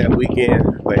hang out that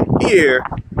weekend. But here,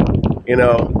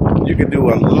 you can do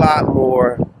a lot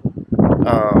more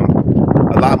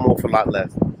for a lot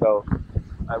less. So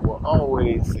I will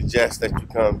always suggest that you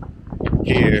come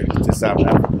here to South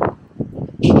Africa.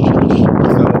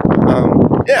 So,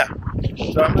 yeah.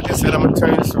 So, like I said, I'm going to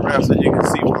turn this around so you can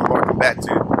see what I'm walking back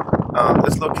to.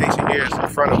 This location here is in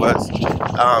front of us.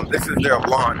 This is their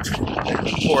launch. And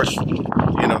of course,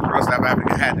 you know, the Real South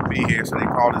Africa had to be here, so they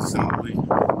called us and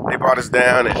they brought us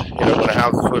down and, you know, going to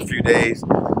house us for a few days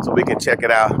so we can check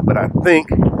it out. But I think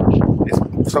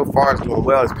so far it's doing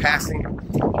well. It's passing.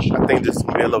 I think this is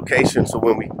going to be a location. So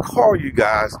when we call you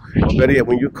guys, or better yet,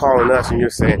 when you're calling us and you're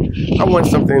saying, I want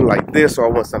something like this or I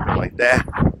want something like that,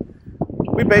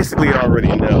 we basically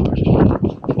already know.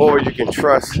 Or you can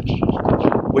trust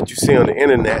what you see on the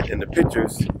internet and the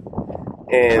pictures,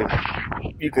 and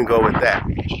you can go with that,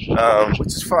 which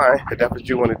is fine if that's what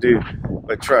you want to do.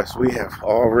 But trust, we have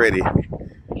already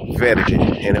vetted it.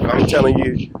 And if I'm telling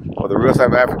you, or the Real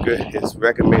South Africa is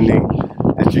recommending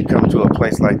that you come to a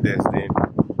place like this, then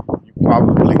you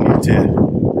probably need to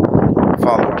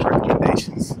follow our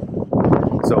recommendations.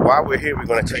 So while we're here, we're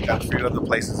going to check out a few other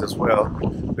places as well.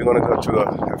 We're going to go to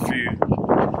a few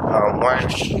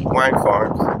wine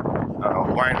farms,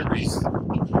 wineries,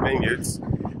 vineyards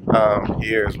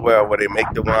here as well, where they make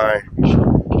the wine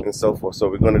and so forth. So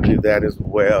we're going to do that as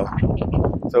well.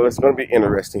 So it's going to be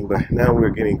interesting, but now we're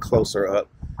getting closer up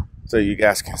so you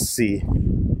guys can see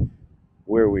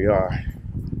where we are.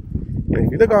 And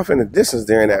if you look off in the distance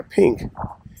there in that pink,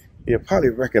 you'll probably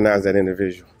recognize that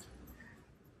individual.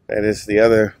 That is the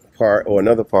other part, or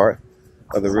another part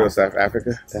of the Real South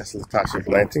Africa. That's Latasha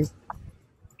Blanting.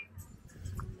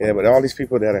 Yeah, but all these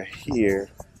people that are here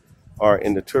are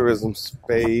in the tourism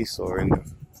space or in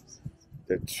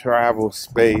the travel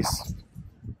space,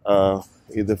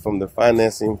 either from the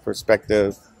financing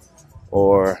perspective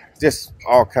or just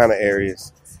all kind of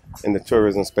areas in the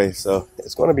tourism space. So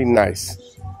it's going to be nice.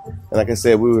 And like I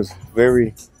said, we was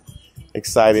very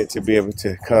excited to be able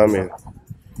to come and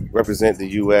represent the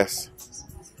U.S.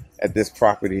 at this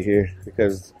property here,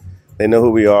 because they know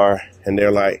who we are and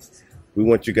they're like, we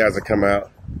want you guys to come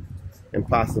out and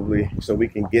possibly so we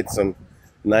can get some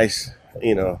nice,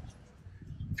 you know,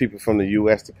 people from the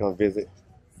U.S. to come visit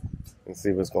and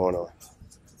see what's going on.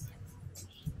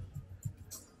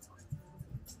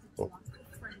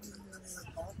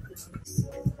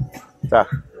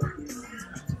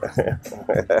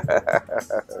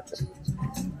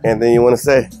 Anything you want to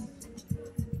say?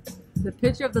 The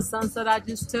picture of the sunset I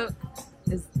just took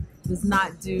does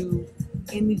not do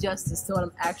any justice to what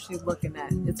I'm actually looking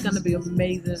at. It's going to be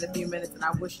amazing in a few minutes, and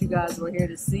I wish you guys were here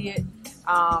to see it.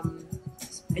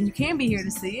 And you can be here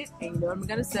to see it, and you know what I'm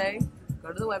going to say.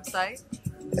 Go to the website,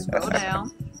 scroll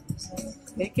down,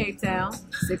 hit Cape Town,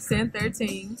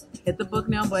 61013, hit the book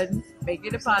now button, make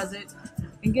your deposit,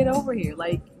 and get over here.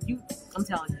 Like, I'm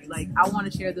telling you, like, I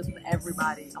want to share this with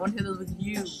everybody. I want to share this with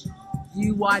you.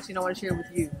 You watching, I want to share it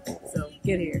with you. So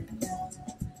get here.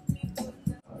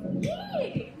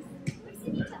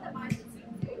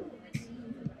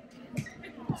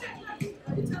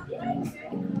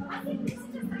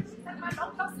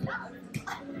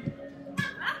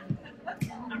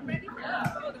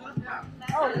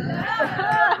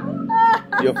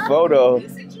 Your photo.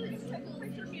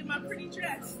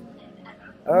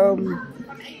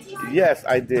 Yes,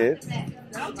 I did.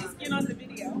 I'll just get on the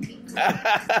video.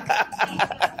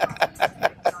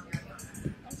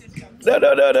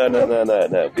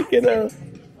 No. We can.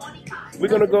 We're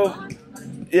gonna go.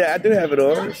 Yeah, I do have it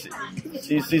on.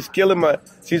 She's killing my.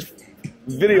 She's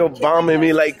video bombing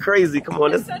me like crazy. Come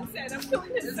on, let's.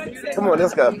 Come on,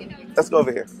 let's go. Let's go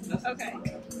over here. Okay.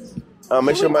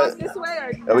 Make sure my. This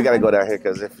way or we gotta go down here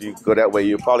because if you go that way,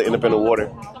 you'll probably end up in the water.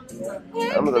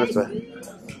 I'm gonna go this way.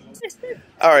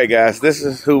 All right, guys, this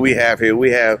is who we have here.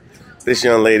 We have this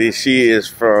young lady. She is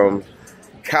from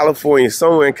California,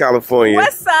 somewhere in California.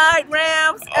 West Side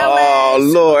Rams. Oh,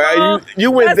 LA, Lord.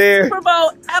 You went there. Super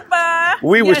Bowl ever.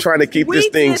 We were trying to keep this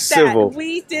thing civil.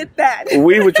 We did that.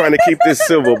 We were trying to keep this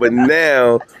civil, but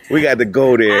now we got to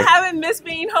go there. I haven't missed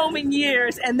being home in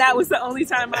years, and that was the only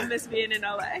time I missed being in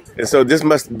LA. And so this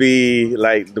must be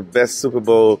like the best Super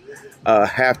Bowl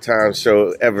halftime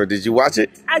show ever. Did you watch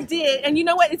it? I did, and you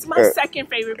know what? It's my second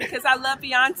favorite because I love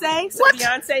Beyonce. So what?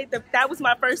 Beyonce, that was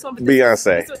my first one. But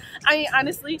Beyonce. I mean,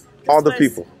 honestly, all the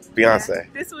people. Beyonce. Yeah,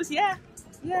 this was yeah.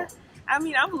 I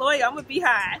mean, I'm loyal. I'm a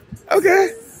beehive.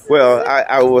 Okay. Well,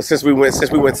 I will since we went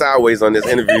sideways on this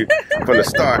interview from the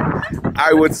start,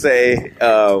 I would say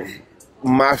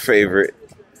my favorite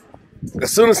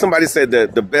As soon as somebody said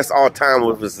that the best all time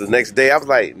was the next day, I was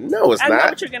like, no, it's I not. know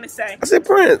what you're gonna say. I said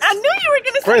Prince. I knew you were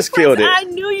gonna say Prince killed it. I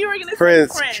knew you were gonna say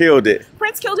Prince killed it.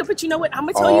 Prince killed it, but you know what? I'm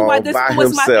gonna tell you why this by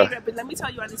was my himself. favorite. But let me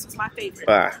tell you why this was my favorite.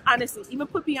 Why? Honestly, even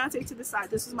put Beyonce to the side,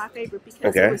 this was my favorite because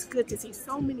Okay. it was good to see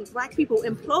so many black people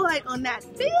employed on that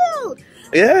field.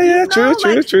 Yeah, You know,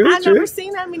 true. I've never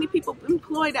seen that many people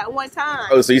employed at one time.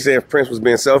 Oh, so you saying Prince was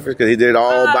being selfish because he did it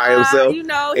all by himself You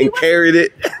know, and carried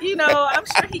it? You know, I'm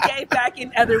sure he gave back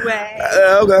in other ways.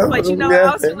 Okay. But you know, Yeah.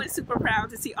 I also was super proud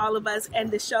to see all of us,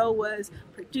 and the show was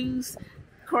produced,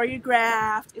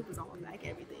 choreographed. It was all like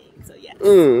everything. So yeah.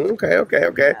 Okay.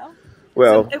 You know?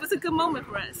 Well, So it was a good moment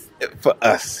for us. for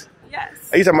us. Yes.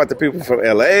 Are you talking about the people from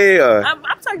LA? Or? I'm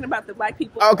talking about the black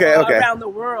people Okay. around the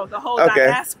world, the whole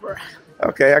diaspora.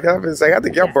 Okay, I can say I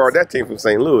think y'all borrowed that team from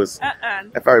St. Louis,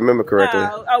 if I remember correctly.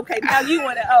 Oh, okay. Now you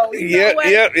want to? Oh, you know what?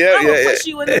 yeah. I'm gonna push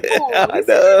you in the pool. I You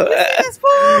know. see this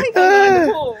pool? He gonna go in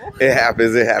the pool. It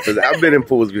happens. I've been in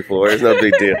pools before. It's no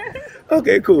big deal.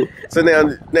 Okay, cool. So now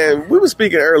we were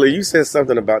speaking earlier. You said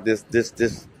something about this,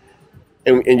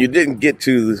 and you didn't get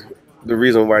to the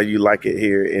reason why you like it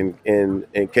here in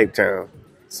Cape Town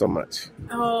so much.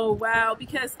 Oh wow!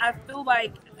 Because I feel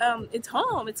like it's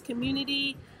home, it's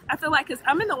community. I feel like because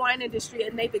I'm in the wine industry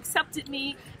and they've accepted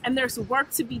me, and there's work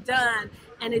to be done,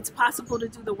 and it's possible to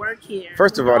do the work here.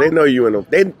 First of all, they know you in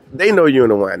the they know you in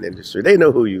the wine industry. They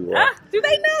know who you are. Do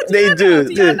they know? They do.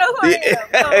 Do y'all know who I am?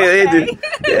 Oh, They okay. do.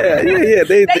 Yeah.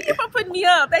 Thank you for putting me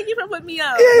up. Thank you for putting me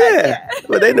up. Yeah.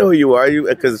 Well, they know who you are.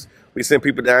 Because we send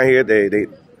people down here.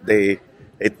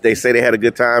 They say they had a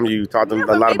good time. You taught them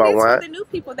a lot about wine. The new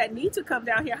people that need to come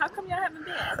down here. How come y'all haven't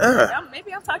been?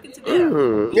 Maybe I'm talking to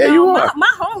them. Yeah, you are.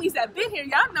 My homies that been here,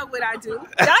 y'all know what I do.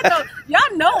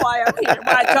 Y'all know why I'm here.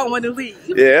 Why I don't want to leave.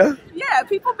 Yeah. Yeah,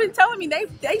 people been telling me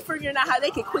they figuring out how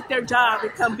they can quit their job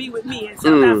and come be with me in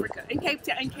South Africa, in Cape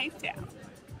Town.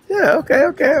 Yeah.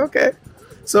 Okay.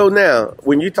 So now,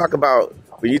 when you talk about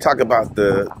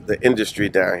the industry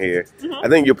down here, I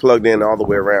think you're plugged in all the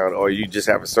way around, or you just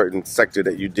have a certain sector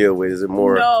that you deal with. Is it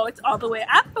more? No, it's all the way.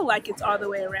 I feel like it's all the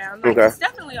way around. Like, it's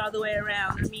definitely all the way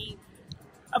around. I mean,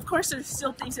 of course, there's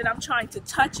still things that I'm trying to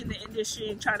touch in the industry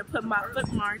and trying to put my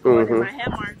footmark on and my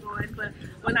handmark on. But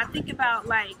when I think about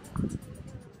like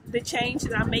the change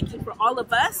that I'm making for all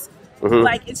of us,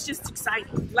 like it's just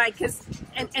exciting. Like, cause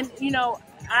and you know.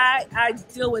 I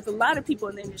deal with a lot of people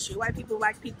in the industry. White people,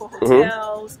 black people,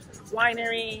 hotels,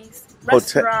 wineries,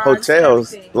 restaurants.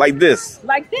 Hotels like this.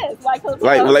 Like hotels.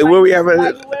 Like where we at right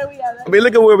now. Where we at. I mean,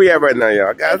 look at where we at right now,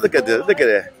 y'all. Guys, look at this. Look at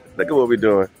that. Look at what we're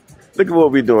doing. Look at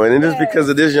what we're doing. And it's because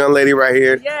of this young lady right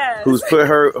here who's put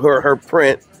her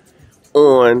print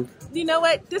on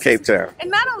Cape Town. And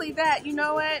not only that, you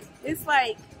know what? It's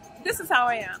like, this is how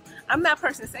I am. I'm that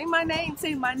person. Say my name.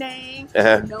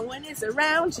 No one is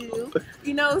around you.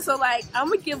 You know, so like, I'm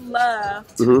going to give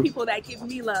love to people that give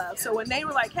me love. So when they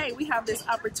were like, hey, we have this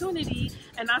opportunity,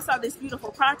 and I saw this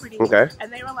beautiful property,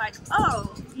 and they were like,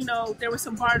 oh, you know, there was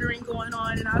some bartering going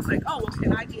on, and I was like, oh, well,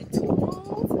 can I get 2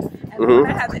 rooms? And when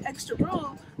I had the extra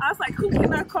room, I was like, who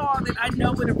can I call that I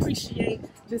know would appreciate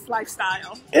this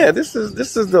lifestyle? Yeah, this is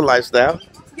the lifestyle.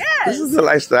 Yes. This is the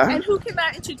lifestyle. And who can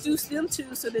I introduce them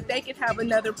to so that they can have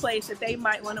another place that they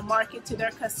might want to market to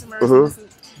their customers?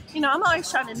 You know, I'm always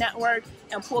trying to network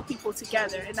and pull people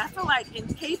together. And I feel like in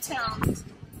Cape Town,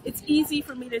 it's easy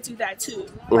for me to do that too.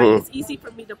 Like, it's easy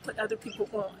for me to put other people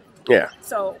on. Yeah.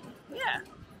 So, yeah.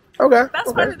 Okay.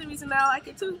 That's part of the reason that I like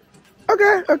it too.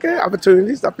 Okay.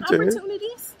 Opportunities.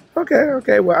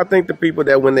 Okay. Well, I think the people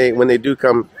that when they do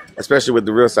come, especially with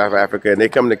the real South Africa, and they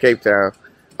come to Cape Town,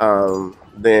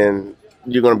 then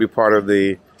you're going to be part of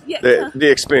the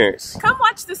experience. Come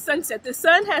watch the sunset. The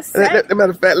sun has set. As a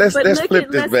matter of fact, let's flip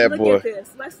this bad boy.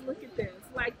 Let's look at this.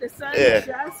 Like the sun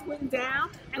just went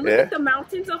down, and look at the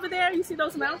mountains over there. You see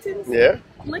those mountains? Yeah.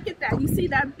 Look at that. You see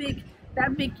that big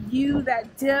U,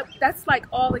 that dip. That's like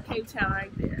all of Cape Town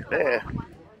right there. Yeah.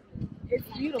 It's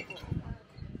beautiful.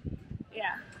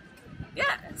 Yeah.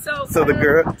 Yeah. So the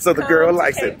girl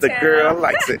likes it. The girl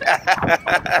likes it.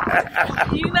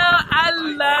 You know, I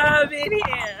love it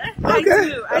here.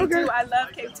 I do. I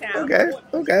love Cape Town.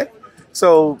 Okay.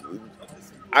 So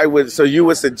you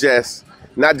would suggest,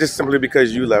 not just simply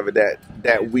because you love it,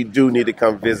 that we do need to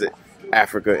come visit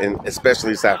Africa, and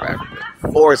especially South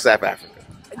Africa.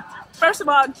 First of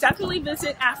all, definitely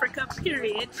visit Africa,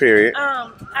 period.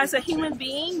 As a human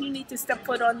being, you need to step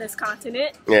foot on this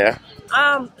continent. Yeah.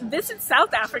 Visit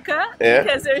South Africa,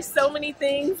 because there's so many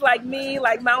things like me,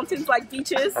 like mountains, like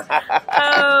beaches.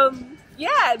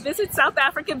 Yeah, visit South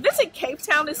Africa. Visit Cape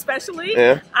Town especially.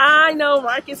 Yeah. I know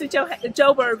Mark is a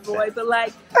Joburg boy, but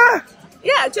like,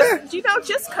 Yeah, just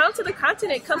just come to the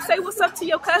continent. Come say what's up to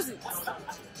your cousins.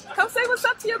 Come say what's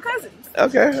up to your cousins.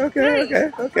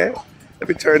 Okay. Let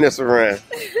me turn this around.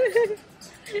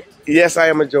 Yes, I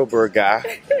am a Joe Bird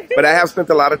guy, but I have spent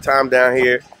a lot of time down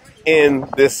here in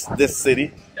this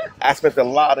city. I spent a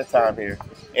lot of time here,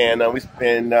 and we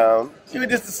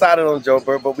just decided on Joe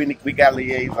Bird, but we got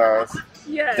liaisons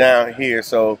down here.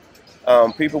 So,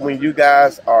 people, when you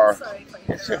guys are,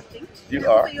 you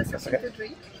are. That's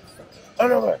okay. Oh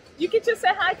no, what? You can just say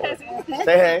hi, cousin.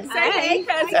 Say hey. Say hey,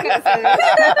 cousin.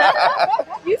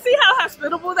 You see how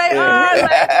hospitable they are?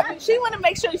 Like, she want to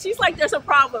make sure. She's like, there's a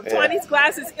problem. 20's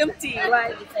glass is empty.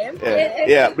 Like,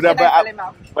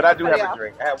 but I do have a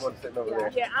drink. I have one sitting over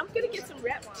there. Yeah, I'm gonna get some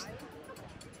red wine.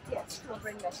 Yes, we'll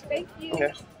bring that. Thank you.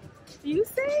 Okay. You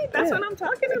see, that's what I'm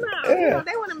talking about. Yeah. You know,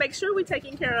 they want to make sure we're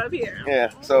taken care of here.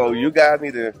 Yeah. So you guys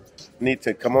need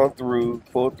to come on through,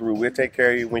 pull through. We'll take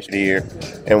care of you when you're here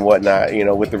and whatnot. You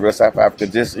know, with the Real South Africa,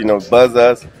 just buzz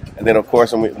us, and then of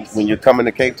course when you're coming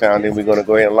to Cape Town, then we're gonna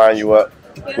go ahead and line you up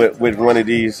with one of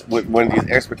these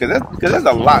experts because there's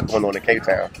a lot going on in Cape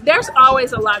Town. There's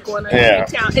always a lot going on in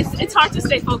Cape Town. It's hard to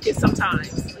stay focused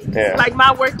sometimes. Yeah. Like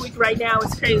my work week right now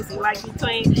is crazy. Like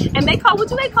and they call, what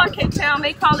do they call Cape Town?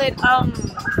 They call it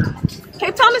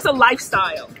Cape Town is a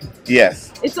lifestyle.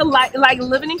 Yes. It's like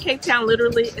living in Cape Town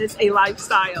literally is a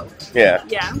lifestyle. Yeah.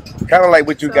 Yeah. Kind of like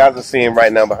what you guys are seeing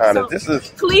right now behind us. This is.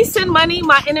 Please send money.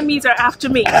 My enemies are after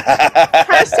me.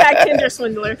 Hashtag Tinder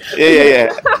swindler.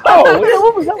 Yeah. Oh,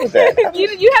 what was up with that?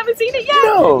 You haven't seen it yet?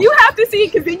 No. You have to see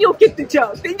it because then you'll get the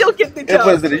joke.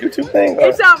 Was it a YouTube thing? Or?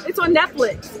 It's on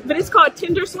Netflix, but it's called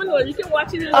Tinder Swindler. You can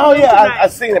watch it.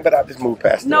 I've seen it, but I just moved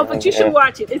past it. No, but you should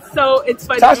watch it. It's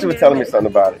funny. Tasha was telling me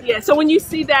something about it. Yeah. So when you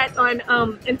see that on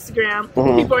Instagram,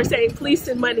 people are saying, "Please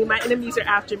send money. My enemies are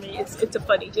after me." It's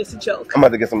a joke. I'm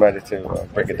about to get somebody to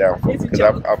break it down for me because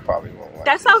I probably won't watch.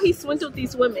 That's how he swindled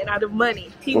these women out of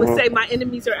money. He would say, "My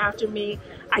enemies are after me.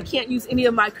 I can't use any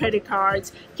of my credit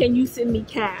cards. Can you send me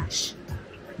cash?"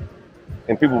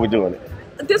 And people were doing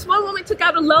it. This one woman took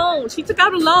out a loan. She took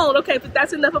out a loan. Okay, but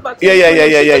that's enough about. Yeah.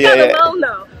 She took out a loan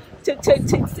though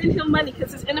to send him money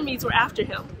because his enemies were after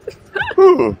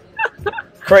him.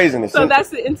 Craziness. So that's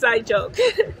the inside joke.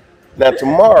 Now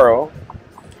tomorrow,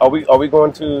 are we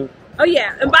going to? Oh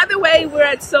yeah, and by the way, we're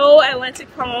at Seoul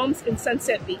Atlantic Palms and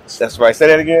Sunset Beach. That's right. Say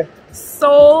that again.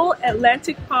 Seoul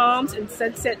Atlantic Palms and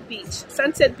Sunset Beach.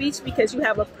 Sunset Beach because you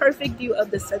have a perfect view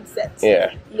of the sunset.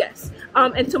 Yeah. Yes.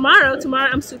 And tomorrow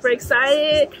I'm super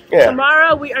excited. Yeah.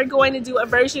 Tomorrow we are going to do a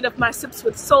version of my Sips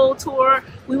with Soul tour.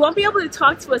 We won't be able to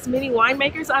talk to as many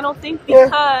winemakers, I don't think, because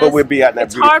but we'll be out in that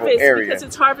beautiful harvest area. Because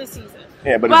it's harvest season.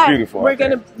 Yeah, but it's beautiful. We're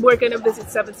gonna visit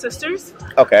Seven Sisters.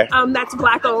 Okay. That's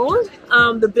black owned.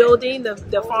 The building,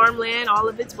 the farmland, all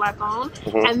of it's black owned.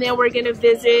 And then we're gonna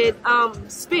visit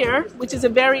Spear, which is a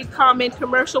very common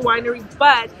commercial winery,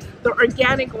 but the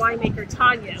organic winemaker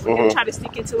Tanya. We're gonna try to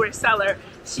sneak into her cellar.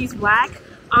 She's black.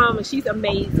 She's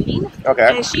amazing.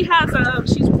 Okay. And she has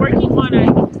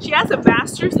a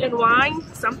master's in wine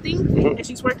and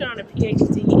she's working on a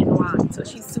PhD in wine. So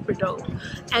she's super dope.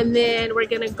 And then we're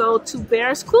gonna go to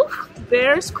Bears Kloof.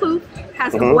 Bears Kloof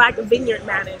has a black vineyard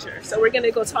manager. So we're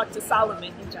gonna go talk to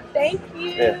Solomon. Thank you.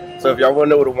 Yeah. So if y'all want to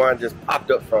know where the wine just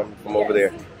popped up from over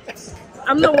there.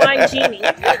 I'm the wine genie.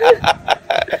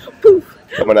 Poof.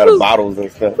 Coming out of bottles and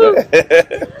stuff. All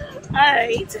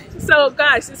right. So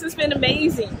guys, this has been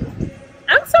amazing.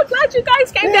 I'm so glad you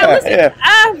guys came down. Listen,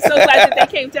 I'm so glad that they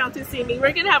came down to see me.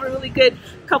 We're going to have a really good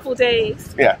couple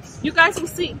days. Yeah. You guys will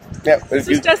see. Yeah. This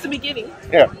is just the beginning.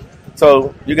 Yeah.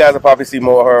 So you guys will probably see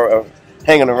more of her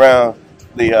hanging around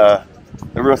the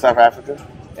Real South Africa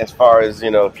as far as,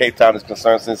 Cape Town is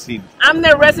concerned since I'm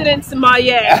their resident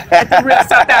sommelier at the Real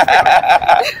South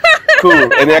Africa. Cool.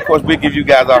 And then, of course, we give you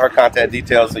guys all her contact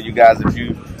details. So you guys, if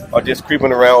you are just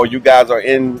creeping around or you guys are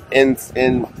in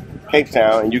Cape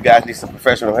Town and you guys need some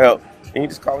professional help, can you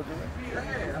just call us?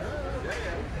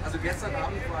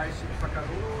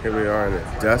 Here we are in the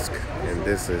dusk, and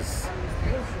this is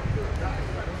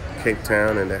Cape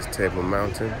Town, and that's Table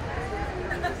Mountain.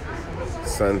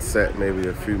 Sunset maybe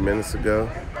a few minutes ago.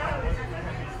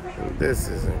 And this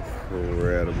is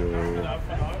incredible.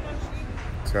 I'm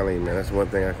telling you, man, that's one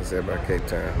thing I can say about Cape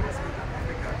Town.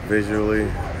 Visually,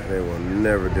 they will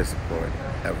never disappoint,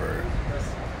 ever.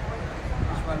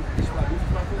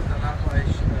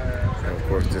 And of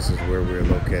course, this is where we're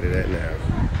located at now.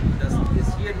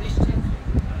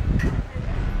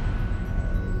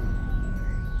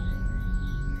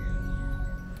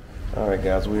 Alright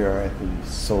guys, we are at the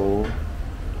Seoul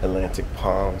Atlantic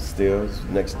Palms still,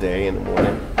 next day in the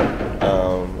morning.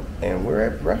 And we're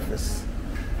at breakfast.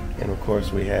 And of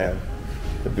course we have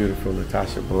The beautiful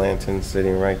Latasha Blanton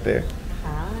sitting right there.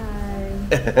 Hi.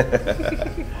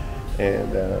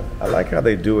 And I like how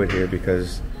they do it here,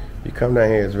 because you come down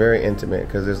here, it's very intimate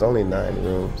because there's only 9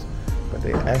 rooms, but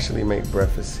they actually make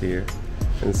breakfast here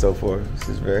and so forth.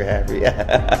 She's very happy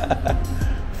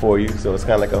for you. So it's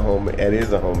kind of like it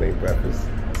is a homemade breakfast.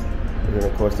 And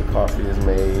then of course the coffee is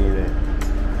made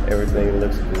and everything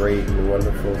looks great and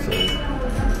wonderful. So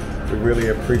we really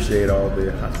appreciate all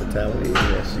the hospitality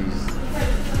that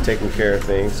she's taking care of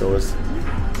things. So it's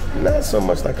not so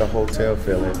much like a hotel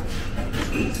feeling.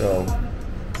 So,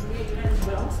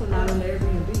 but also not an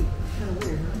Airbnb. Kind of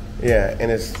weird, huh? Yeah, and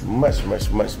it's much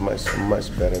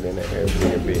better than an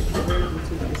Airbnb.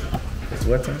 It's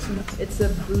what, Tasha? It's a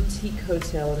boutique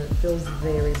hotel and it feels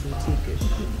very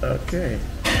boutique-ish. Okay.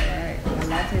 Alright, our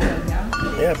lattes are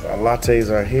down. Yep, our lattes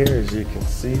are here, as you can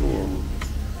see, and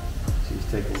she's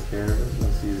taking care of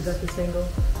it. Is that the single?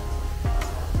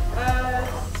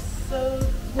 So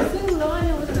the single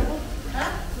line was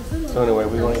So anyway,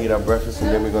 we're going to eat our breakfast and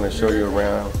then we're going to show you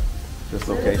around this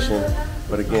location.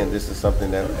 But again, this is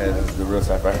something that as the Real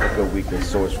South Africa we can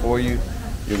source for you.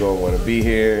 You're going to want to be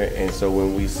here. And so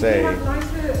when we say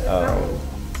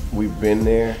we've been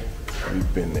there,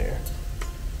 we've been there.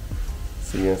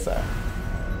 See you inside.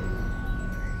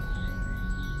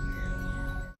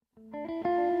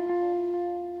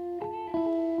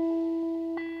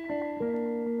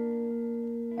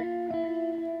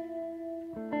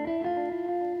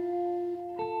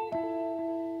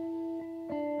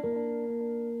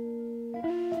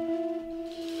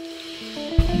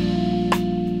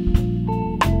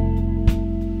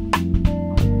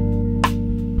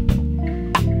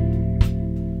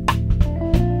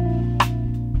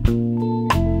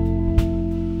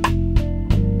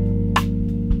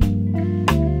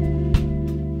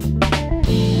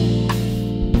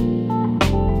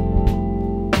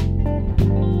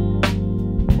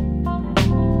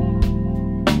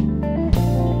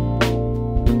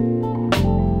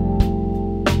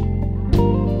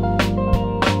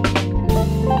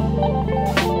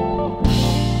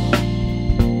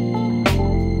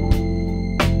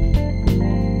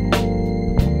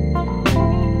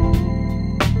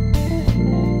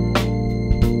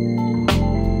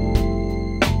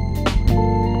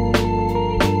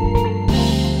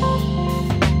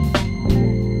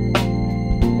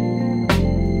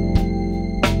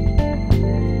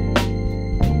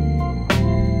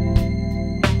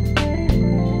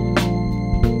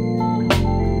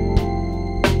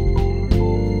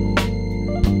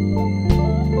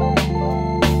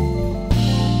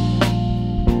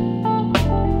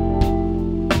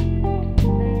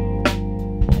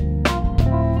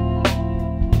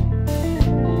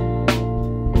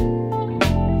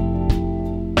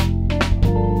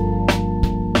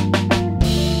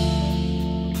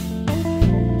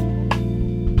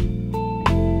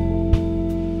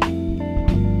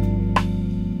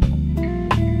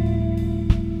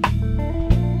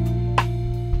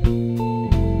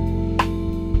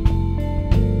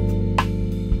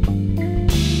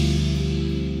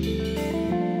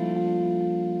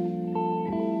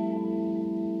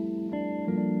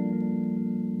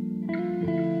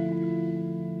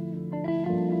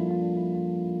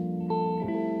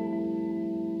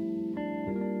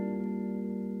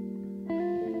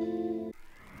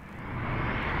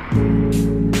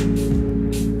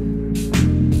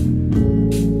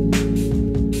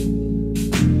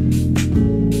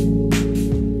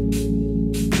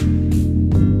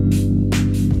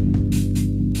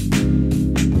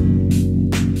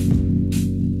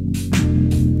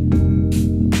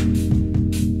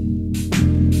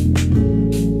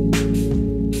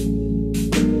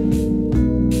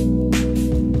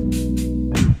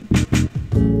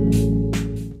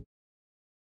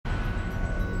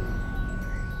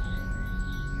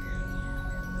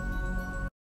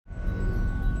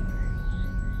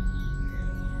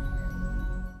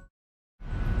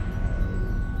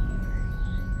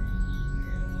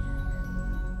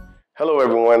 Hello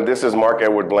everyone, this is Mark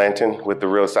Edward Blanton with The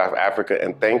Real South Africa,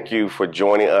 and thank you for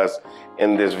joining us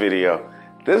in this video.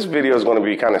 This video is going to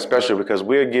be kind of special because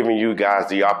we're giving you guys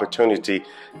the opportunity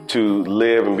to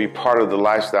live and be part of the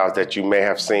lifestyles that you may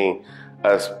have seen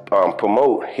us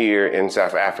promote here in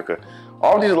South Africa.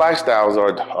 All these lifestyles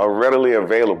are readily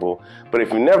available, but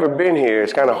if you've never been here,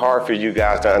 it's kind of hard for you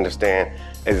guys to understand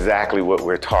exactly what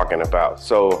we're talking about.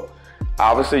 So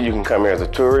obviously, you can come here as a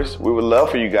tourist. We would love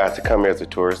for you guys to come here as a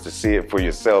tourist to see it for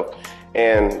yourself.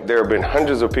 And there have been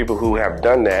hundreds of people who have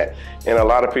done that. And a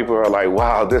lot of people are like,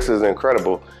 wow, this is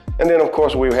incredible. And then, of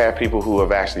course, we've had people who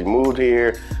have actually moved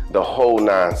here, the whole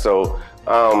nine. So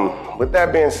with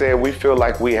that being said, we feel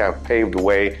like we have paved the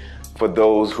way for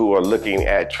those who are looking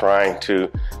at trying to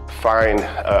find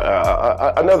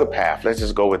another path. Let's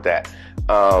just go with that.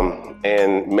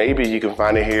 And maybe you can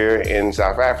find it here in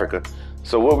South Africa.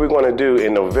 So what we're going to do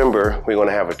in November, we're going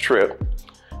to have a trip,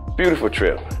 beautiful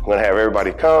trip. We're going to have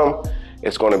everybody come.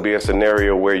 It's going to be a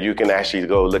scenario where you can actually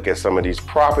go look at some of these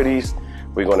properties.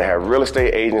 We're going to have real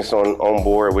estate agents on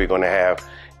board. We're going to have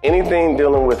anything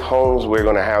dealing with homes. We're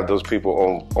going to have those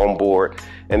people on board.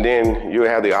 And then you'll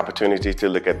have the opportunity to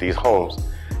look at these homes.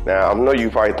 Now, I know you're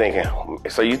probably thinking,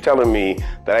 so you're telling me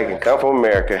that I can come from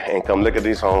America and come look at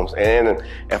these homes, and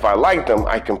if I like them,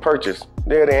 I can purchase?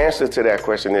 The answer to that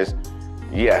question is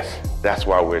yes, that's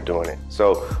why we're doing it.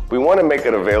 So we want to make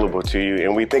it available to you,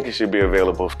 and we think it should be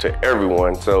available to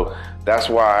everyone. So that's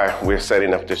why we're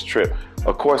setting up this trip.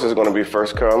 Of course, it's going to be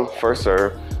first come, first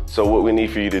serve. So what we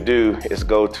need for you to do is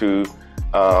go to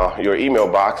your email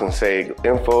box and say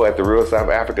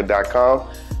info@therealsouthafrica.com.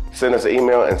 Send us an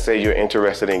email and say you're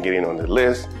interested in getting on the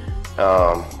list.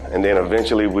 And then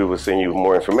eventually we will send you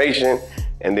more information,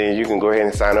 and then you can go ahead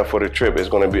and sign up for the trip. It's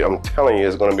going to be, I'm telling you,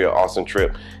 it's going to be an awesome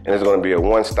trip, and it's going to be a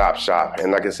one-stop shop.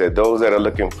 And like I said, those that are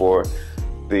looking for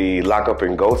the lock up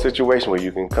and go situation where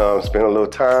you can come spend a little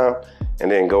time and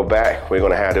then go back, we're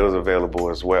going to have those available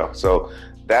as well. So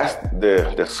that's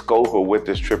the scope of what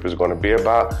this trip is going to be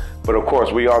about. But of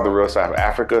course, we are the Real South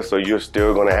Africa, so you're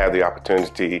still going to have the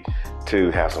opportunity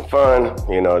to have some fun,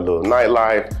 you know, a little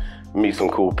nightlife, meet some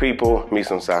cool people, meet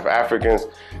some South Africans,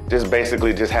 just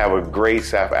basically just have a great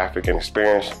South African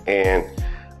experience. And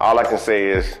all I can say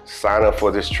is sign up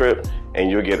for this trip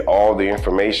and you'll get all the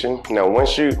information. Now,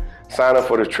 once you sign up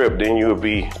for the trip, then you'll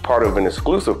be part of an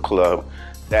exclusive club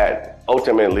that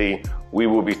ultimately we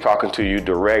will be talking to you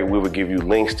direct. We will give you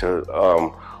links to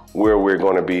where we're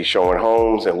going to be showing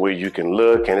homes and where you can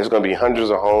look. And there's going to be hundreds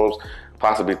of homes,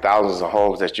 possibly thousands of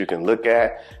homes that you can look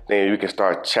at. Then you can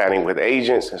start chatting with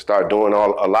agents and start doing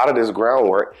a lot of this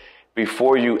groundwork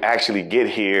before you actually get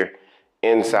here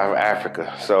in South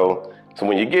Africa. So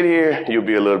when you get here, you'll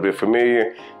be a little bit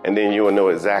familiar, and then you will know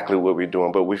exactly what we're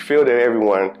doing. But we feel that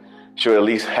everyone should at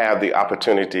least have the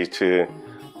opportunity to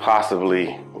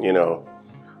possibly, you know,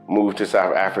 move to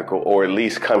South Africa, or at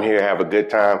least come here, have a good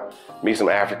time, meet some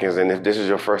Africans. And if this is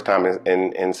your first time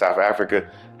in South Africa,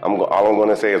 all I'm going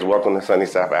to say is welcome to sunny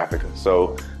South Africa.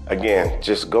 So again,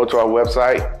 just go to our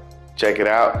website, check it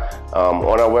out.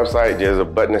 On our website, there's a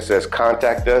button that says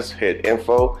contact us, hit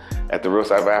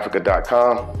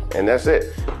info@therealsouthafrica.com, and that's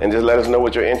it. And just let us know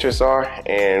what your interests are,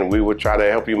 and we will try to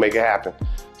help you make it happen.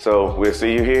 So we'll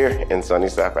see you here in sunny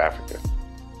South Africa.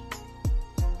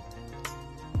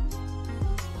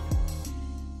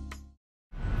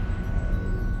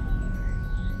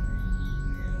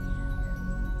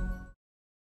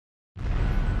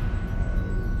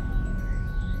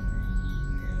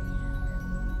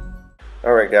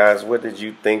 All right, guys, what did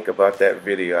you think about that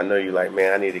video? I know you're like,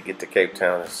 man, I need to get to Cape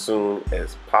Town as soon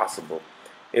as possible.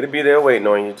 It'll be there waiting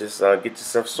on you. Just get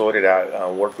yourself sorted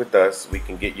out. Work with us. We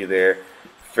can get you there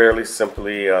fairly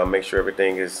simply. Make sure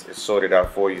everything is sorted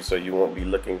out for you, so you won't be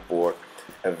looking for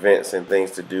events and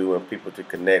things to do and people to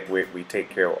connect with. We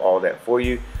take care of all that for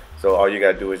you. So all you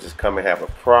got to do is just come and have a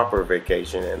proper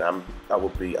vacation. And I will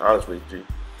be honest with you,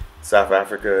 South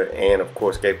Africa and of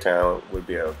course Cape Town would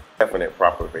be a definite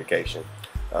proper vacation.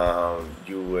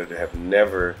 You would have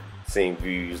never seen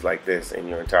views like this in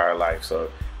your entire life.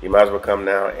 So you might as well come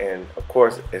now, and of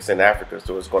course it's in Africa,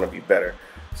 so it's going to be better.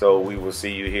 So we will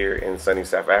see you here in sunny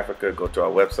South Africa. Go to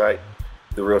our website,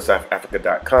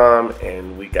 therealsouthafrica.com,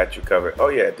 and we got you covered. Oh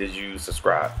yeah, did you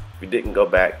subscribe? If you didn't, go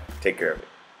back, take care of it.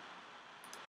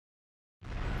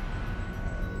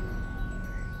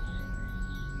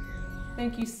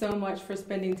 Thank you so much for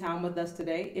spending time with us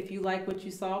today. If you like what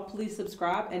you saw, please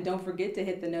subscribe, and don't forget to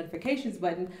hit the notifications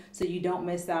button so you don't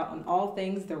miss out on all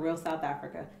things The Real South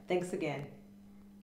Africa. Thanks again.